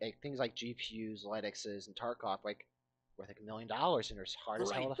like things like GPUs, Linuxes, and Tarkov, like worth like $1 million, and they're hard as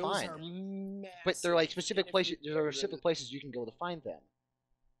hell Right, to those find. are But they're like massive, and specific if you places. look There are at the specific places you can go to find them.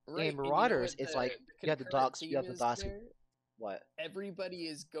 In right, and you know Marauders, what it's like the you have the concurrent docs. You theme have the is docs. there? What? Everybody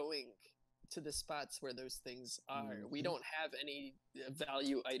is going to the spots where those things are. We Mhm. don't have any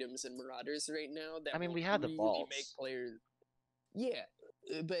value items in Marauders right now I that mean, will we have the really make vaults. players. Yeah,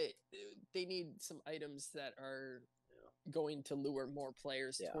 but they need some items that are going to lure more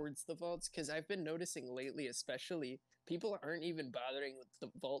players Yeah. towards the vaults. Because I've been noticing lately, especially, people aren't even bothering with the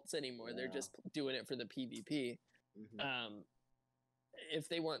vaults anymore. They're Yeah. just doing it for the PvP. Mhm. If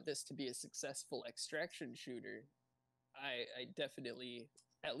they want this to be a successful extraction shooter, I definitely,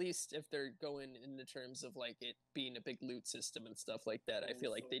 at least if they're going in the terms of like it being a big loot system and stuff like that, I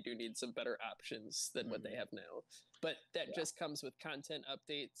feel like they do need some better options than what they Mhm. have now. But that Yeah. just comes with content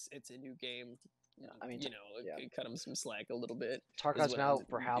updates. It's a new game. Yeah. I mean, yeah. Cut them some slack a little bit is Tarkov's what been I'll out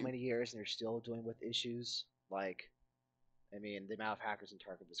for how do. many years, and they're still dealing with issues. Like, I mean, the amount of hackers in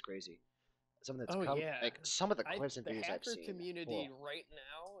Tarkov is crazy. Some of that's Oh come, yeah, like some of the I clips and the videos I've hacker seen. community Oh, right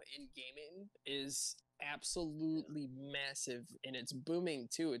now in gaming is yeah. absolutely massive, and it's booming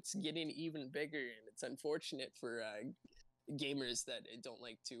too. It's getting even bigger, and it's unfortunate for gamers that don't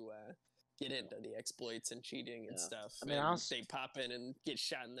like to get into the exploits and cheating and Yeah. stuff, I mean, and honest, they pop in and get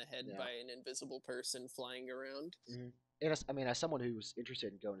shot in the head yeah. by an invisible person flying around. And I mean, as someone who's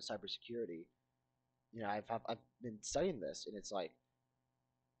interested in going to cybersecurity, I've been studying this, and it's like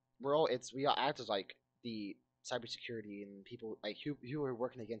we all act as like the cybersecurity and people like who are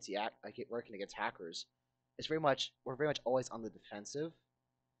working against working against hackers. We're very much always on the defensive.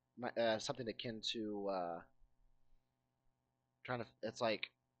 Something akin to trying to. It's like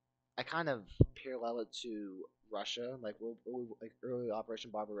I kind of parallel it to Russia, like early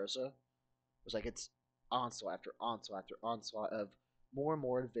Operation Barbarossa. Was like it's onslaught after onslaught after onslaught of more and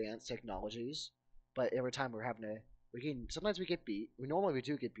more advanced technologies, but every time we're getting sometimes we get beat. We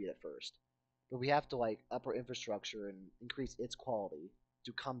do get beat at first, but we have to like up our infrastructure and increase its quality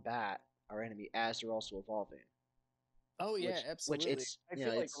to combat our enemy as they're also evolving. Oh yeah, Which absolutely. it's I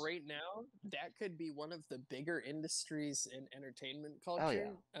feel like right now that could be one of the bigger industries in entertainment oh culture.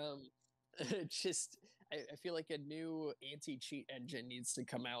 yeah. Just I feel like a new anti-cheat engine needs to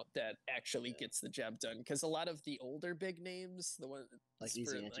come out that actually Yeah. gets the job done. Because a lot of the older big names, the ones Like for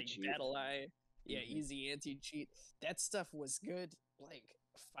easy anti like cheat. Battle Eye, yeah, Hmm. Easy Anti-Cheat, that stuff was good like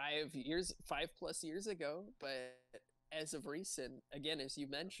 5 years, 5+ years ago, but as of recent, again, as you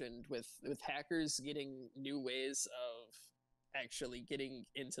mentioned, with hackers getting new ways of actually getting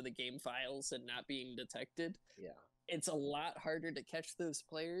into the game files and not being detected, Yeah. it's a lot harder to catch those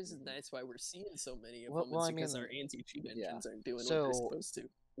players, and Hmm. that's why we're seeing so many of Well, them. well, It's I because our mean, anti-cheat yeah. engines aren't doing what they're So supposed to.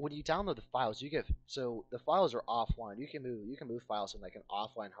 when you download the files, the files are offline. You can move files in like an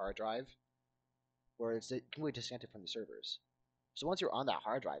offline hard drive, where it's completely disconnected from the servers. So once you're on that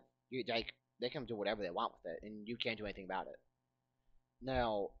hard drive, you like they can do whatever they want with it, and you can't do anything about it.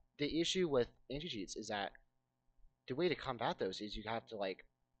 Now, the issue with anti cheats is that the way to combat those is you have to like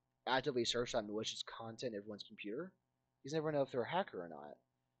actively search that malicious content in everyone's computer. You never know if they're a hacker or not.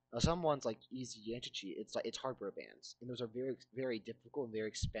 Now, someone's like easy anti cheat. It's hardware bans, and those are very difficult and very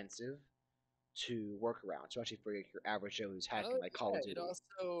expensive to work around, especially for like, your average Joe who's hacking Oh like Call of yeah, Duty.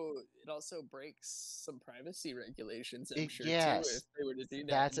 it also breaks some privacy regulations, I'm sure too, if Yes, they were to do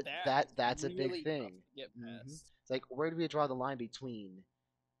that, and that is that's a big really tough thing. to get past. It's like where do we draw the line between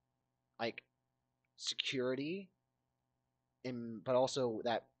like security and but also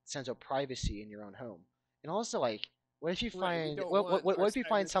that sense of privacy in your own home, and also like what if you Right, we find don't want our what if you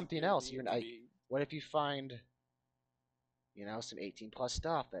find something else? cybersecurity You're to like, be what if you find some 18 plus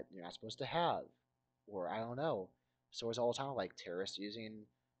stuff that you're not supposed to have, or I don't know, stories all the time like terrorists using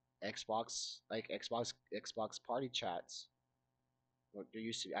Xbox party chats. Well, there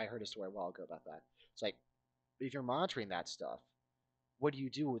used to be, I heard a story a while ago about that. It's like if you're monitoring that stuff, what do you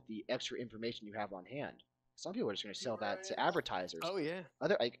do with the extra information you have on hand? Some people are just going to sell that to advertisers. Oh yeah.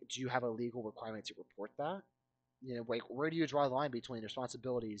 Other like, do you have a legal requirement to report that? Like where do you draw the line between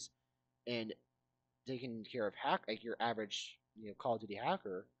responsibilities and taking care of like your average Call of Duty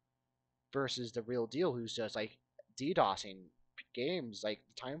hacker versus the real deal who's just like DDoSing games like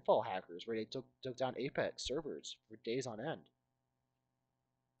the Timefall hackers where they took down Apex servers for days on end.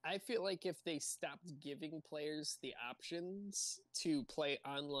 I feel like if they stopped giving players the options to play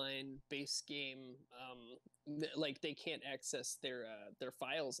online base game, like they can't access their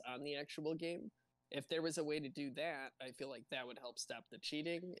files on the actual game. If there was a way to do that, I feel like that would help stop the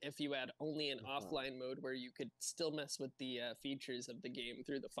cheating. If you had only an Uh-huh. offline mode where you could still mess with the features of the game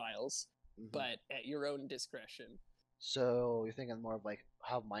through the files, Hmm. but at your own discretion. So you're thinking more of like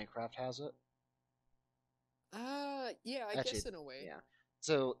how Minecraft has it? Yeah, I Actually, guess in a way. yeah.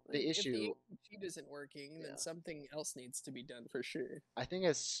 So Like the if the issue, cheat isn't working, then yeah, something else needs to be done for sure. I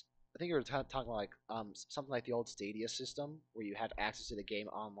think you were talking about like something like the old Stadia system where you had access to the game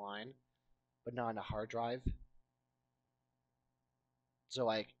online, but not on a hard drive. So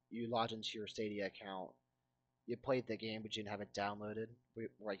like you logged into your Stadia account, you played the game, but you didn't have it downloaded.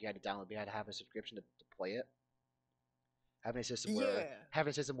 Like you had to download, you had to have a subscription to play it. Yeah,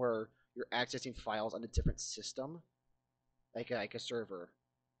 Having a system where you're accessing files on a different system, like a server,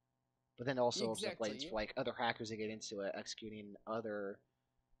 but then also some ways exactly. for like other hackers to get into it, executing other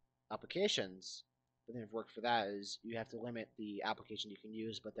applications. But then, if work for that is you have to limit the application you can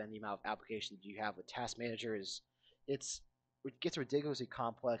use, but then the amount of applications you have with Task Manager is it gets ridiculously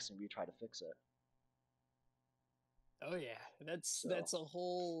complex, and we try to fix it. Oh yeah, So that's a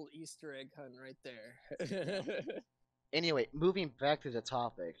whole Easter egg hunt right yeah. there. Anyway, moving back to the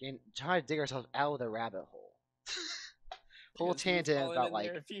topic and trying to dig ourselves out of the rabbit hole. Whole Because we've tangent fallen about in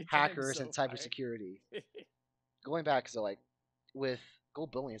like there a few times hackers and so far. cybersecurity. Going back, so like with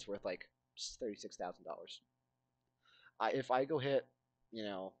gold bullion, it's worth like $36,000. If I go hit, you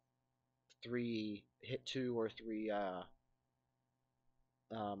know, hit two or three,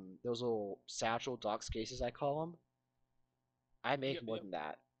 those little satchel docs cases I call them, I make Yep, more yep. than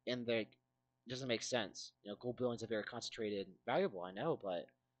that, and they it doesn't make sense. Gold bullion is a very concentrated, valuable, I know, but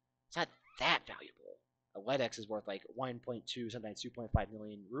it's not that valuable. A LEDX is worth like 1.2, sometimes 2.5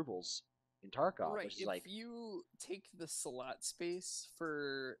 million rubles in Tarkov, Right. which is If like you take the slot space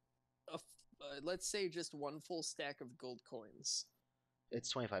for let's say just one full stack of gold coins, it's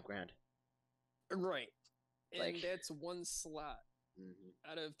 25 grand. right, Like, and that's one slot. mhm,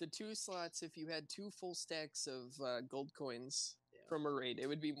 Out of the two slots, if you had two full stacks of gold coins yeah, from a raid, it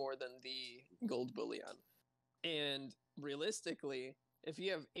would be more than the gold bullion. And realistically, if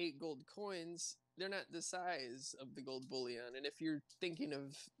you have 8 gold coins, they're not the size of the gold bullion. And if you're thinking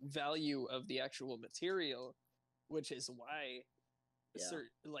of value of the actual material, which is why yeah,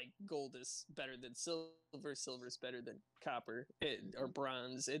 like gold is better than silver is better than copper, or hmm,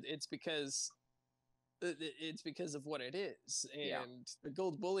 bronze, it's because of what it is, yeah, and the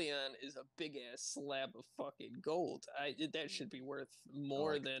gold bullion is a big ass slab of fucking gold. That should be hmm, worth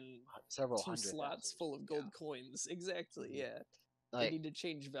more like than several two hundred thousand. slots full of Yeah, gold coins. Exactly. hmm, Yeah, they like need to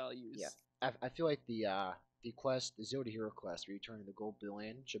change yeah, values. I feel like the Zero to Hero quest, returning the gold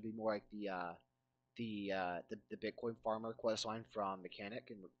billion, should be more like the Bitcoin farmer quest line from Mechanic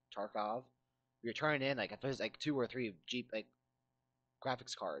and Tarkov. You're turning in like if there's like two or three Jeep like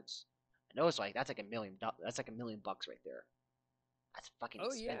graphics cards. I know it's like that's like $1 million right there. That's fucking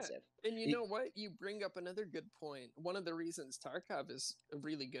Oh yeah. expensive. And you It, know what? You bring up another good point. One of the reasons Tarkov is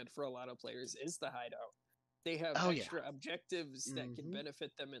really good for a lot of players is the hideout. They have oh yeah. extra objectives that can Mm-hmm.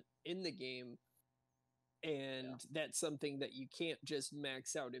 benefit them in the game, Yeah. and that's something that you can't just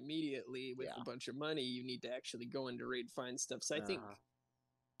max out immediately with a Yeah. bunch of money. You need to actually go into raid, find stuff. So I think Uh-huh.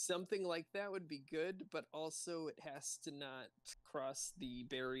 something like that would be good, but also it has to not cross the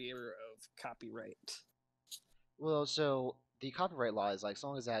barrier of copyright. Well, so the copyright law is like as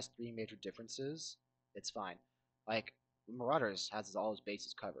long as it has three major differences, it's fine. Like Marauders has all its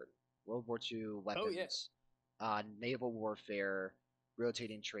bases covered. World War II Oh yeah. weapons, naval warfare,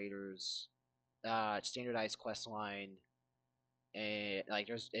 rotating traders, standardized quest line, and like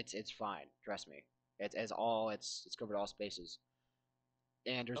it's fine. Trust me, it's covered all spaces.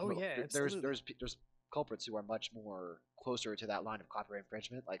 And Oh yeah, absolutely. there's culprits who are much more closer to that line of copyright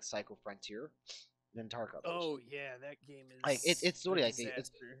infringement, like Psycho Frontier, than Tarkov is. Oh yeah, that game Like is it's a sort of like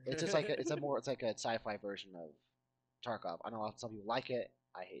disaster. it's just like it's like a sci-fi version of Tarkov. I know some people like it.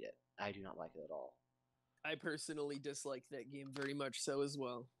 I hate it. I do not like it at all. I personally dislike that game very much so as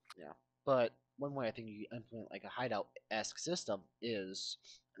well. Yeah, but one way I think you implement like a hideout esque system is,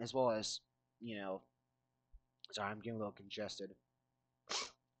 as well as you know, sorry, I'm getting a little congested.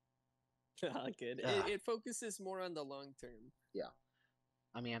 Good. Uh, It focuses more on the long term. yeah,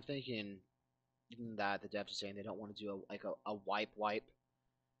 I mean, I'm thinking even that the devs are saying they don't want to do a wipe,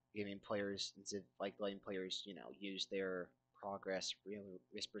 giving players instead of like letting players use their progress, really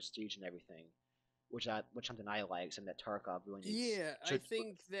with prestige and everything, which something I like, something that Tarkov really needs. Yeah, I Should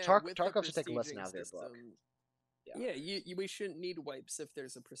think that with the Tarkov should take a lesson prestiging out of their book. system, Yeah, we shouldn't need wipes if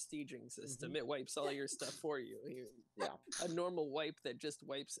there's a prestiging system. It wipes all your stuff for you. Yeah. A normal wipe that just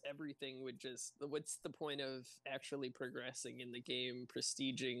wipes everything would just. What's the point of actually progressing in the game,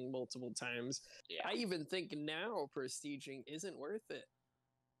 prestiging multiple times? Yeah. I even think now prestiging isn't worth it.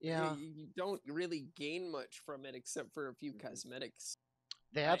 Yeah. You don't really gain much from it except for a few cosmetics.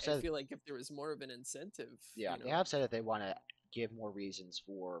 They have I said, feel like if there was more of an incentive, yeah, they have said that they want to give more reasons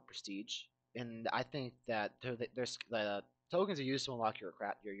for prestige, and I think that there's the tokens are used to unlock your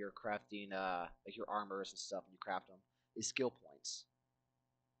crafting, like your armors and stuff, and you craft them is skill points,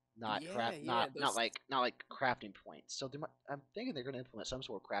 not yeah, not like crafting points. So I'm thinking they're going to implement some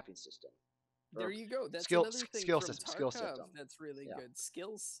sort of crafting system. There you go. That's skill another thing skill from system, skill Tarkov system. that's really Yeah. good.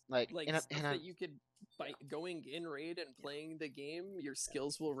 Skills, like stuff that you could by going in raid and playing the game, your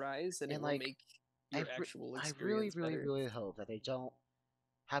skills will rise and it will make your actual experience I better. really hope that they don't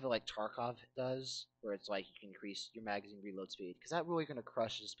have it like Tarkov does, where it's like you can increase your magazine reload speed, because that really gonna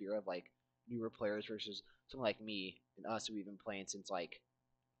crush the spirit of like newer players versus someone like me and us who've been playing since like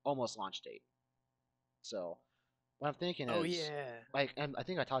almost launch date. So what I'm thinking is, like, and I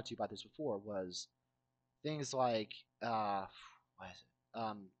think I talked to you about this before, was things like what is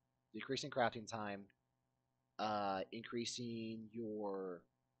it? Decreasing crafting time, increasing your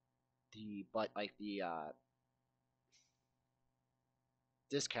the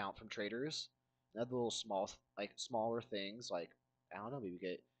discount from traders. Another little smaller things like, I don't know, maybe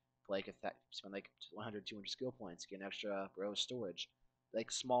get like if that spend like 100, 200 skill points, get an extra row of storage.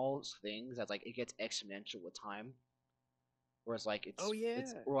 Like small things that's like it gets exponential with time. Whereas like it's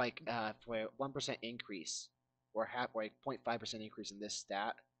or like for a 1% increase or like 0.5% increase in this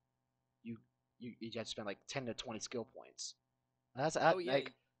stat, you you have to spend like 10 to 20 skill points.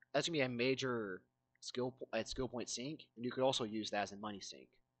 Like that's gonna be a major skill point sink, and you could also use that as a money sink.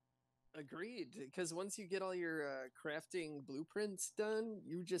 Agreed, because once you get all your crafting blueprints done,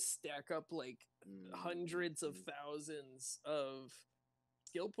 you just stack up like hundreds of thousands of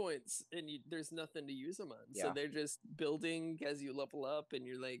skill points, and there's nothing to use them on. Yeah. So they're just building as you level up, and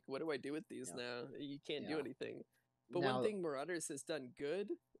you're like, what do I do with these now? You can't do anything. But one thing Marauders has done good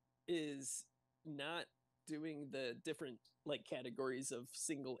is not doing the different like categories of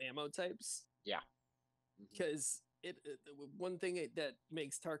single ammo types. Yeah. Because one thing that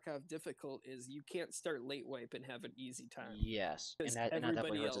makes Tarkov difficult is you can't start late wipe and have an easy time. Yes, and that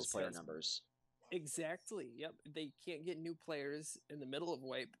definitely hurts his player numbers. Exactly. Yep. They can't get new players in the middle of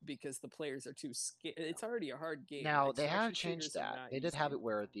wipe because the players are too scared. It's already a hard game. Now they have changed that. They did have it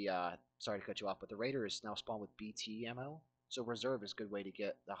where the sorry to cut you off, but the Raiders now spawn with BT ammo, so reserve is a good way to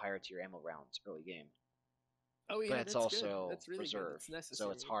get the higher tier ammo rounds early game. Oh yeah, but it's also that's really reserve, good. It's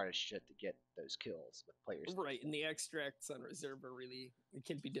so it's hard as shit to get those kills with players. Right, and the extracts on reserve are really, it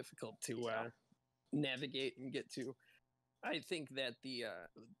can be difficult to navigate and get to. I think that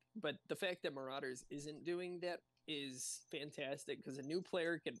but the fact that Marauders isn't doing that is fantastic, because a new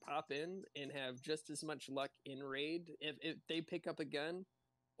player can pop in and have just as much luck in raid. If they pick up a gun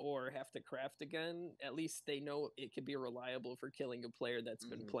or have to craft a gun, at least they know it could be reliable for killing a player that's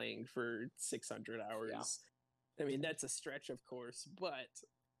been playing for 600 hours. Yeah. I mean, that's a stretch, of course, but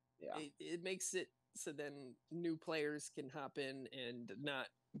it makes it so then new players can hop in and not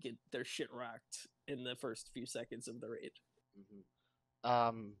get their shit rocked in the first few seconds of the raid.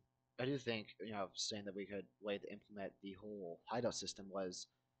 I do think, saying that we could way to implement the whole hideout system was,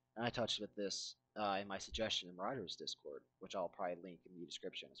 and I touched with this in my suggestion in Marauder's Discord, which I'll probably link in the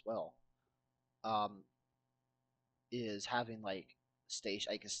description as well. Is having like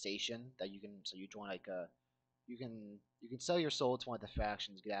a station that you can, so you join like a, you can sell your soul to one of the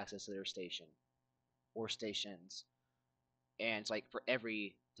factions, get access to their station or stations, and it's like for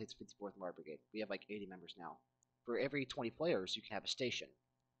every, it's 54th Marauder Brigade, we have like 80 members now. For every 20 players, you can have a station.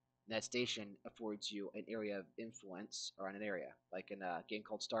 And that station affords you an area of influence around an area, like in a game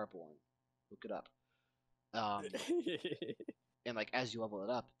called Starborn. Look it up. And like as you level it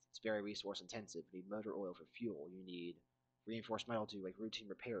up, it's very resource intensive. You need motor oil for fuel. You need reinforced metal to do like routine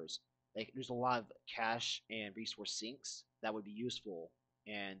repairs. Like there's a lot of cash and resource sinks that would be useful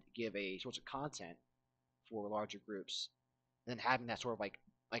and give a source of content for larger groups. And then having that sort of like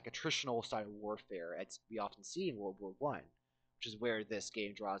attritional style warfare as we often see in World War One, which is where this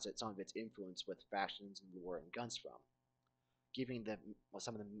game draws some of its influence with factions and lore and guns from, giving them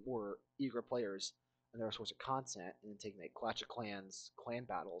some of the more eager players another source of content, and then taking like Clash of Clans clan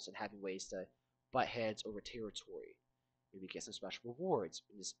battles and having ways to butt heads over territory, maybe get some special rewards,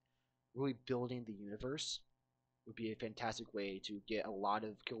 and just really building the universe would be a fantastic way to get kill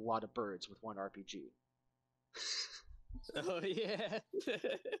a lot of birds with one RPG. Oh yeah,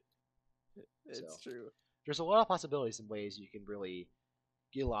 it's true. there's a lot of possibilities and ways you can really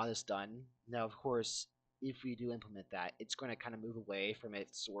get a lot of this done. Now, of course, if we do implement that, it's going to kind of move away from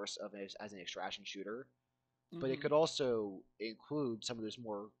its source of it as an extraction shooter, but it Hmm. could also include some of those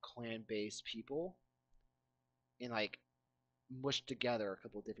more clan-based people and like mush together a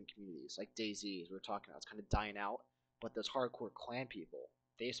couple of different communities, like DayZ, as we were talking about. It's kind of dying out, but those hardcore clan people,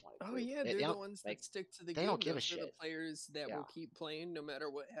 they just want a Oh group. yeah, They they're the don't ones like that stick to the they don't game. give a Those are the shit. players that Yeah, will keep playing no matter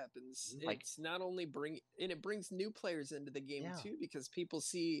what happens. like It's not only it brings new players into the game yeah, too, because people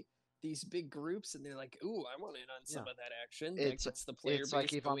see these big groups and they're like, "Ooh, I want in on yeah. some of that action." That It's gets the player it's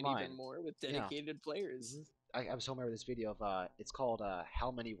like base Eve going even Online. more with Yeah. dedicated players. I was home over this video of it's called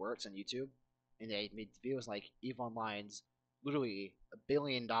How Many Works on YouTube, and they made videos like Eve Online's literally $1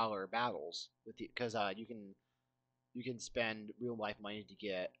 billion battles with because you can spend real life money to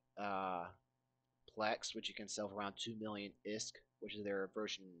get Plex, which you can sell for around 2 million ISK, which is their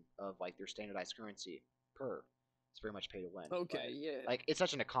version of like their standardized currency per. It's very much pay to win, Okay, but yeah. like it's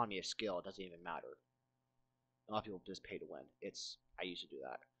such an economy of scale, it doesn't even matter. A lot of people just pay to win. I used to do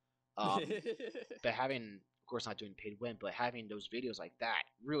that. But having, of course, not doing pay to win, but having those videos like that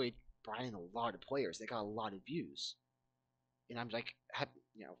really brought in a lot of players. They got a lot of views, and I'm like,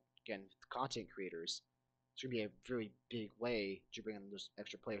 again, content creators, it's gonna be a very big way to bring in those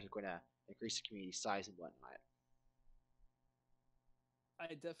extra players. Are going to increase the community size and whatnot.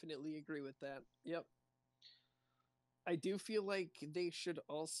 I definitely agree with that. Yep. I do feel like they should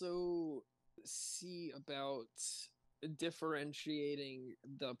also see about differentiating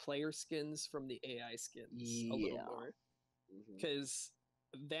the player skins from the AI skins a little Yeah. more, Mm-hmm. because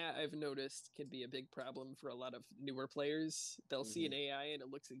that I've noticed can be a big problem for a lot of newer players. They'll see an AI and it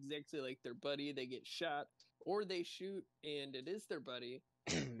looks exactly like their buddy, they get shot, or they shoot and it is their buddy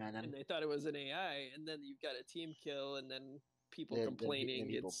And then and they thought it was an AI, and then you've got a team kill and then people the complaining.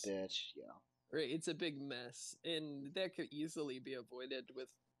 people It's bitch. Yeah. right, it's a big mess, and that could easily be avoided with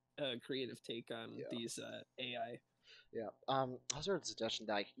a creative take on Yeah. these AI. Yeah. I was sort of suggestion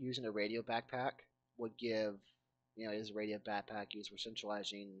that like using a radio backpack would give, it is a radio backpack used for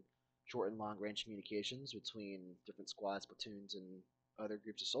centralizing short and long range communications between different squads, platoons, and other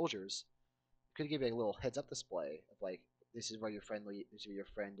groups of soldiers. Could give you a little heads up display of like this is where this is where your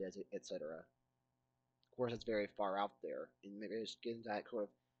friend is, etc. Of course, it's very far out there, and maybe just getting that sort of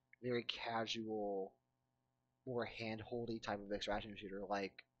very casual, more hand-holdy type of extraction shooter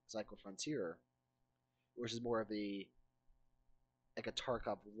like Psycho Frontier, which is more of the like a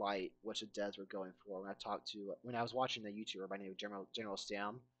Tarkov light, which the devs were going for. When I was watching the YouTuber by the name of General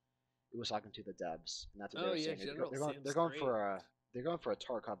Sam, he was talking to the devs, and that's what they Oh were yeah, saying. General Sam's great. They're going for a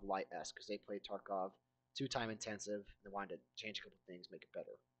Tarkov light s because they played Tarkov 2 time intensive and they wanted to change a couple things, make it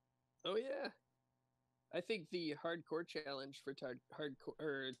better. Oh yeah, I think the hardcore challenge for hardcore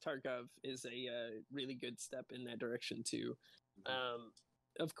or Tarkov is a really good step in that direction too. Mm-hmm.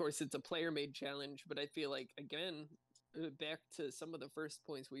 Of course, it's a player-made challenge, but I feel like again, back to some of the first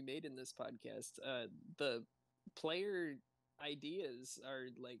points we made in this podcast, the player ideas are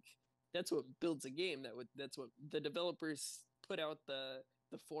like that's what builds a game. That's what the developers put out the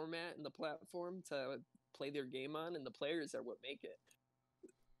format and the platform to play their game on, and the players are what make it.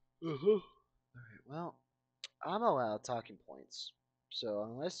 Uh-huh. All right. Well, I'm allowed talking points. So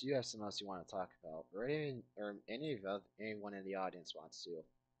unless you have something else you want to talk about, or anyone in the audience wants to,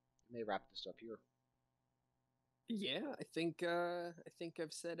 we may wrap this up here. Yeah, I think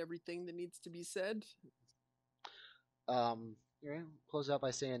I've said everything that needs to be said. Close out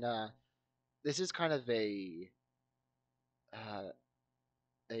by saying, this is kind of uh,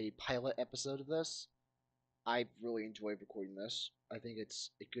 a pilot episode of this. I really enjoyed recording this. I think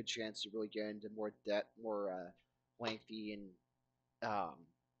it's a good chance to really get into more depth, more lengthy um,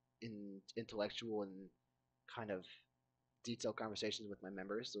 intellectual and kind of detailed conversations with my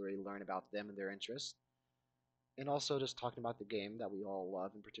members to really learn about them and their interests, and also just talking about the game that we all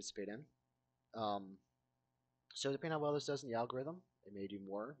love and participate in. Um, so depending on how well this does in the algorithm, it may do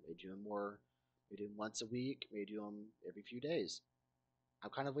more, may do them more, may do them once a week, may do them every few days. I'm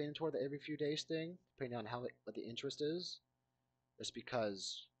kind of leaning toward the every few days thing, depending on what the interest is. Just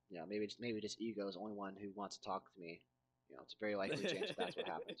because maybe just ego is the only one who wants to talk to me. It's a very likely chance that that's what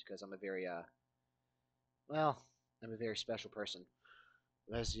happens because I'm a very well, I'm a very special person.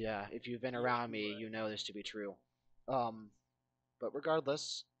 Because yeah, if you've been Yeah, around you me, are. you know this to be true. Um, but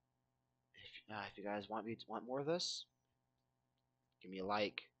regardless, if you guys want more of this, give me a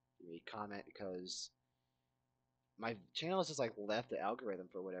like, give me a comment because my channel has just like left the algorithm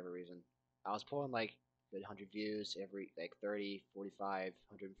for whatever reason. I was pulling like good 100 views every like 30, 45,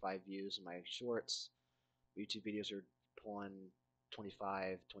 105 views in my shorts. YouTube videos are pulling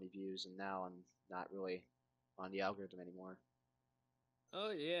 25, 20 views, and now I'm not really on the algorithm anymore.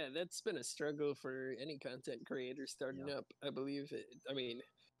 Oh yeah, that's been a struggle for any content creator starting Yeah. up. I believe it. I mean,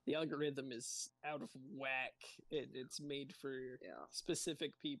 the algorithm is out of whack. It's made for Yeah.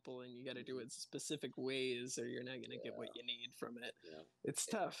 specific people, and you got to do it specific ways, or you're not gonna get what you need from it. Yeah. It's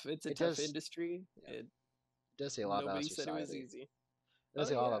tough. It's a It tough does. industry. Yeah. It It does say a lot about our Nobody said it was society. easy. It does Oh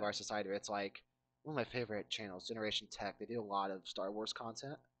say a lot yeah. about our society. It's like one of my favorite channels, Generation Tech. They do a lot of Star Wars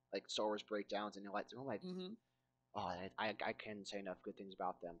content, like Star Wars breakdowns, and they're like, Mm-hmm. oh, I can't say enough good things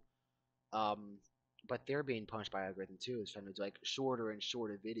about them. Um, but they're being punished by algorithm too. It's trying to do like shorter and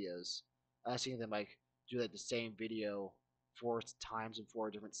shorter videos. I've seen them like do like the same video 4 times in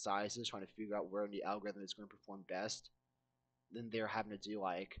 4 different sizes, trying to figure out where the algorithm is going to perform best. Then they're having to do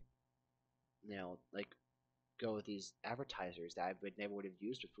like, like go with these advertisers that I would never would have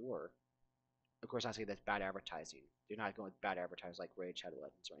used before. Of course, not saying that's bad advertising. They're not going with bad advertisers like Raid Shadow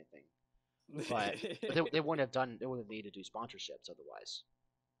Legends or anything. But they wouldn't have done. They wouldn't need to do sponsorships otherwise.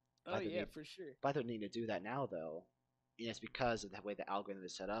 Oh But they yeah, need. for sure. But they need to do that now though. And it's because of the way the algorithm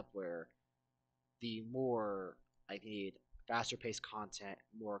is set up, where the more I need faster paced content,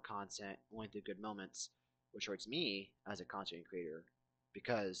 more content, only the good moments, which hurts me as a content creator.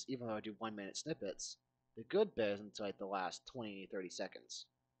 Because even though I do 1 minute snippets, the good bit is until like the last 20, 30 seconds.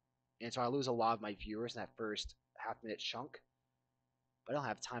 And so I lose a lot of my viewers in that first half-minute chunk. But I don't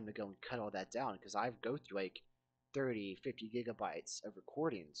have time to go and cut all that down because I go through like 30, 50 gigabytes of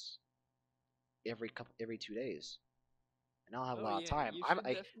recordings every 2 days, and I don't have a Oh lot of yeah, time. you I'm should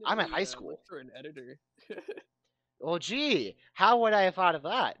like I'm in definitely high look school. for an editor. Well, gee, how would I have thought of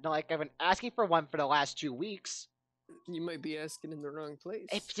that? No, like I've been asking for one for the last 2 weeks. You might be asking in the wrong place.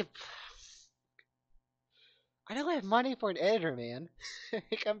 If you, I don't have money for an editor, man.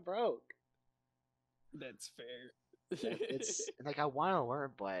 Like I'm broke. That's fair. It's like I want to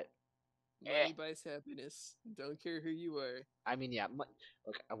learn, but Money buys happiness. Don't care who you are. I mean, yeah.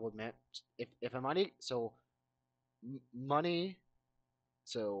 Look, I will admit, if a money, so money,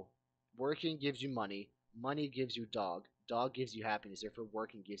 so working gives you money. Money gives you dog. Dog gives you happiness. Therefore,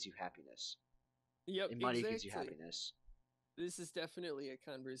 working gives you happiness, Yep, and money gives you exactly. happiness. This is definitely a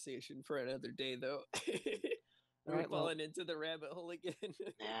conversation for another day, though. All We're right, well, falling into the rabbit hole again.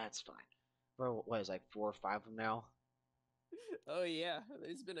 that's fine. Bro, what is like 4 or 5 of them now? Oh yeah,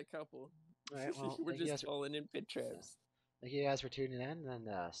 there's been a couple. All right, well, We're thank you just guys. falling in pit Yeah. traps. Thank you guys for tuning in,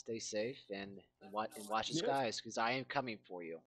 and stay safe and watch the Yep. skies because I am coming for you.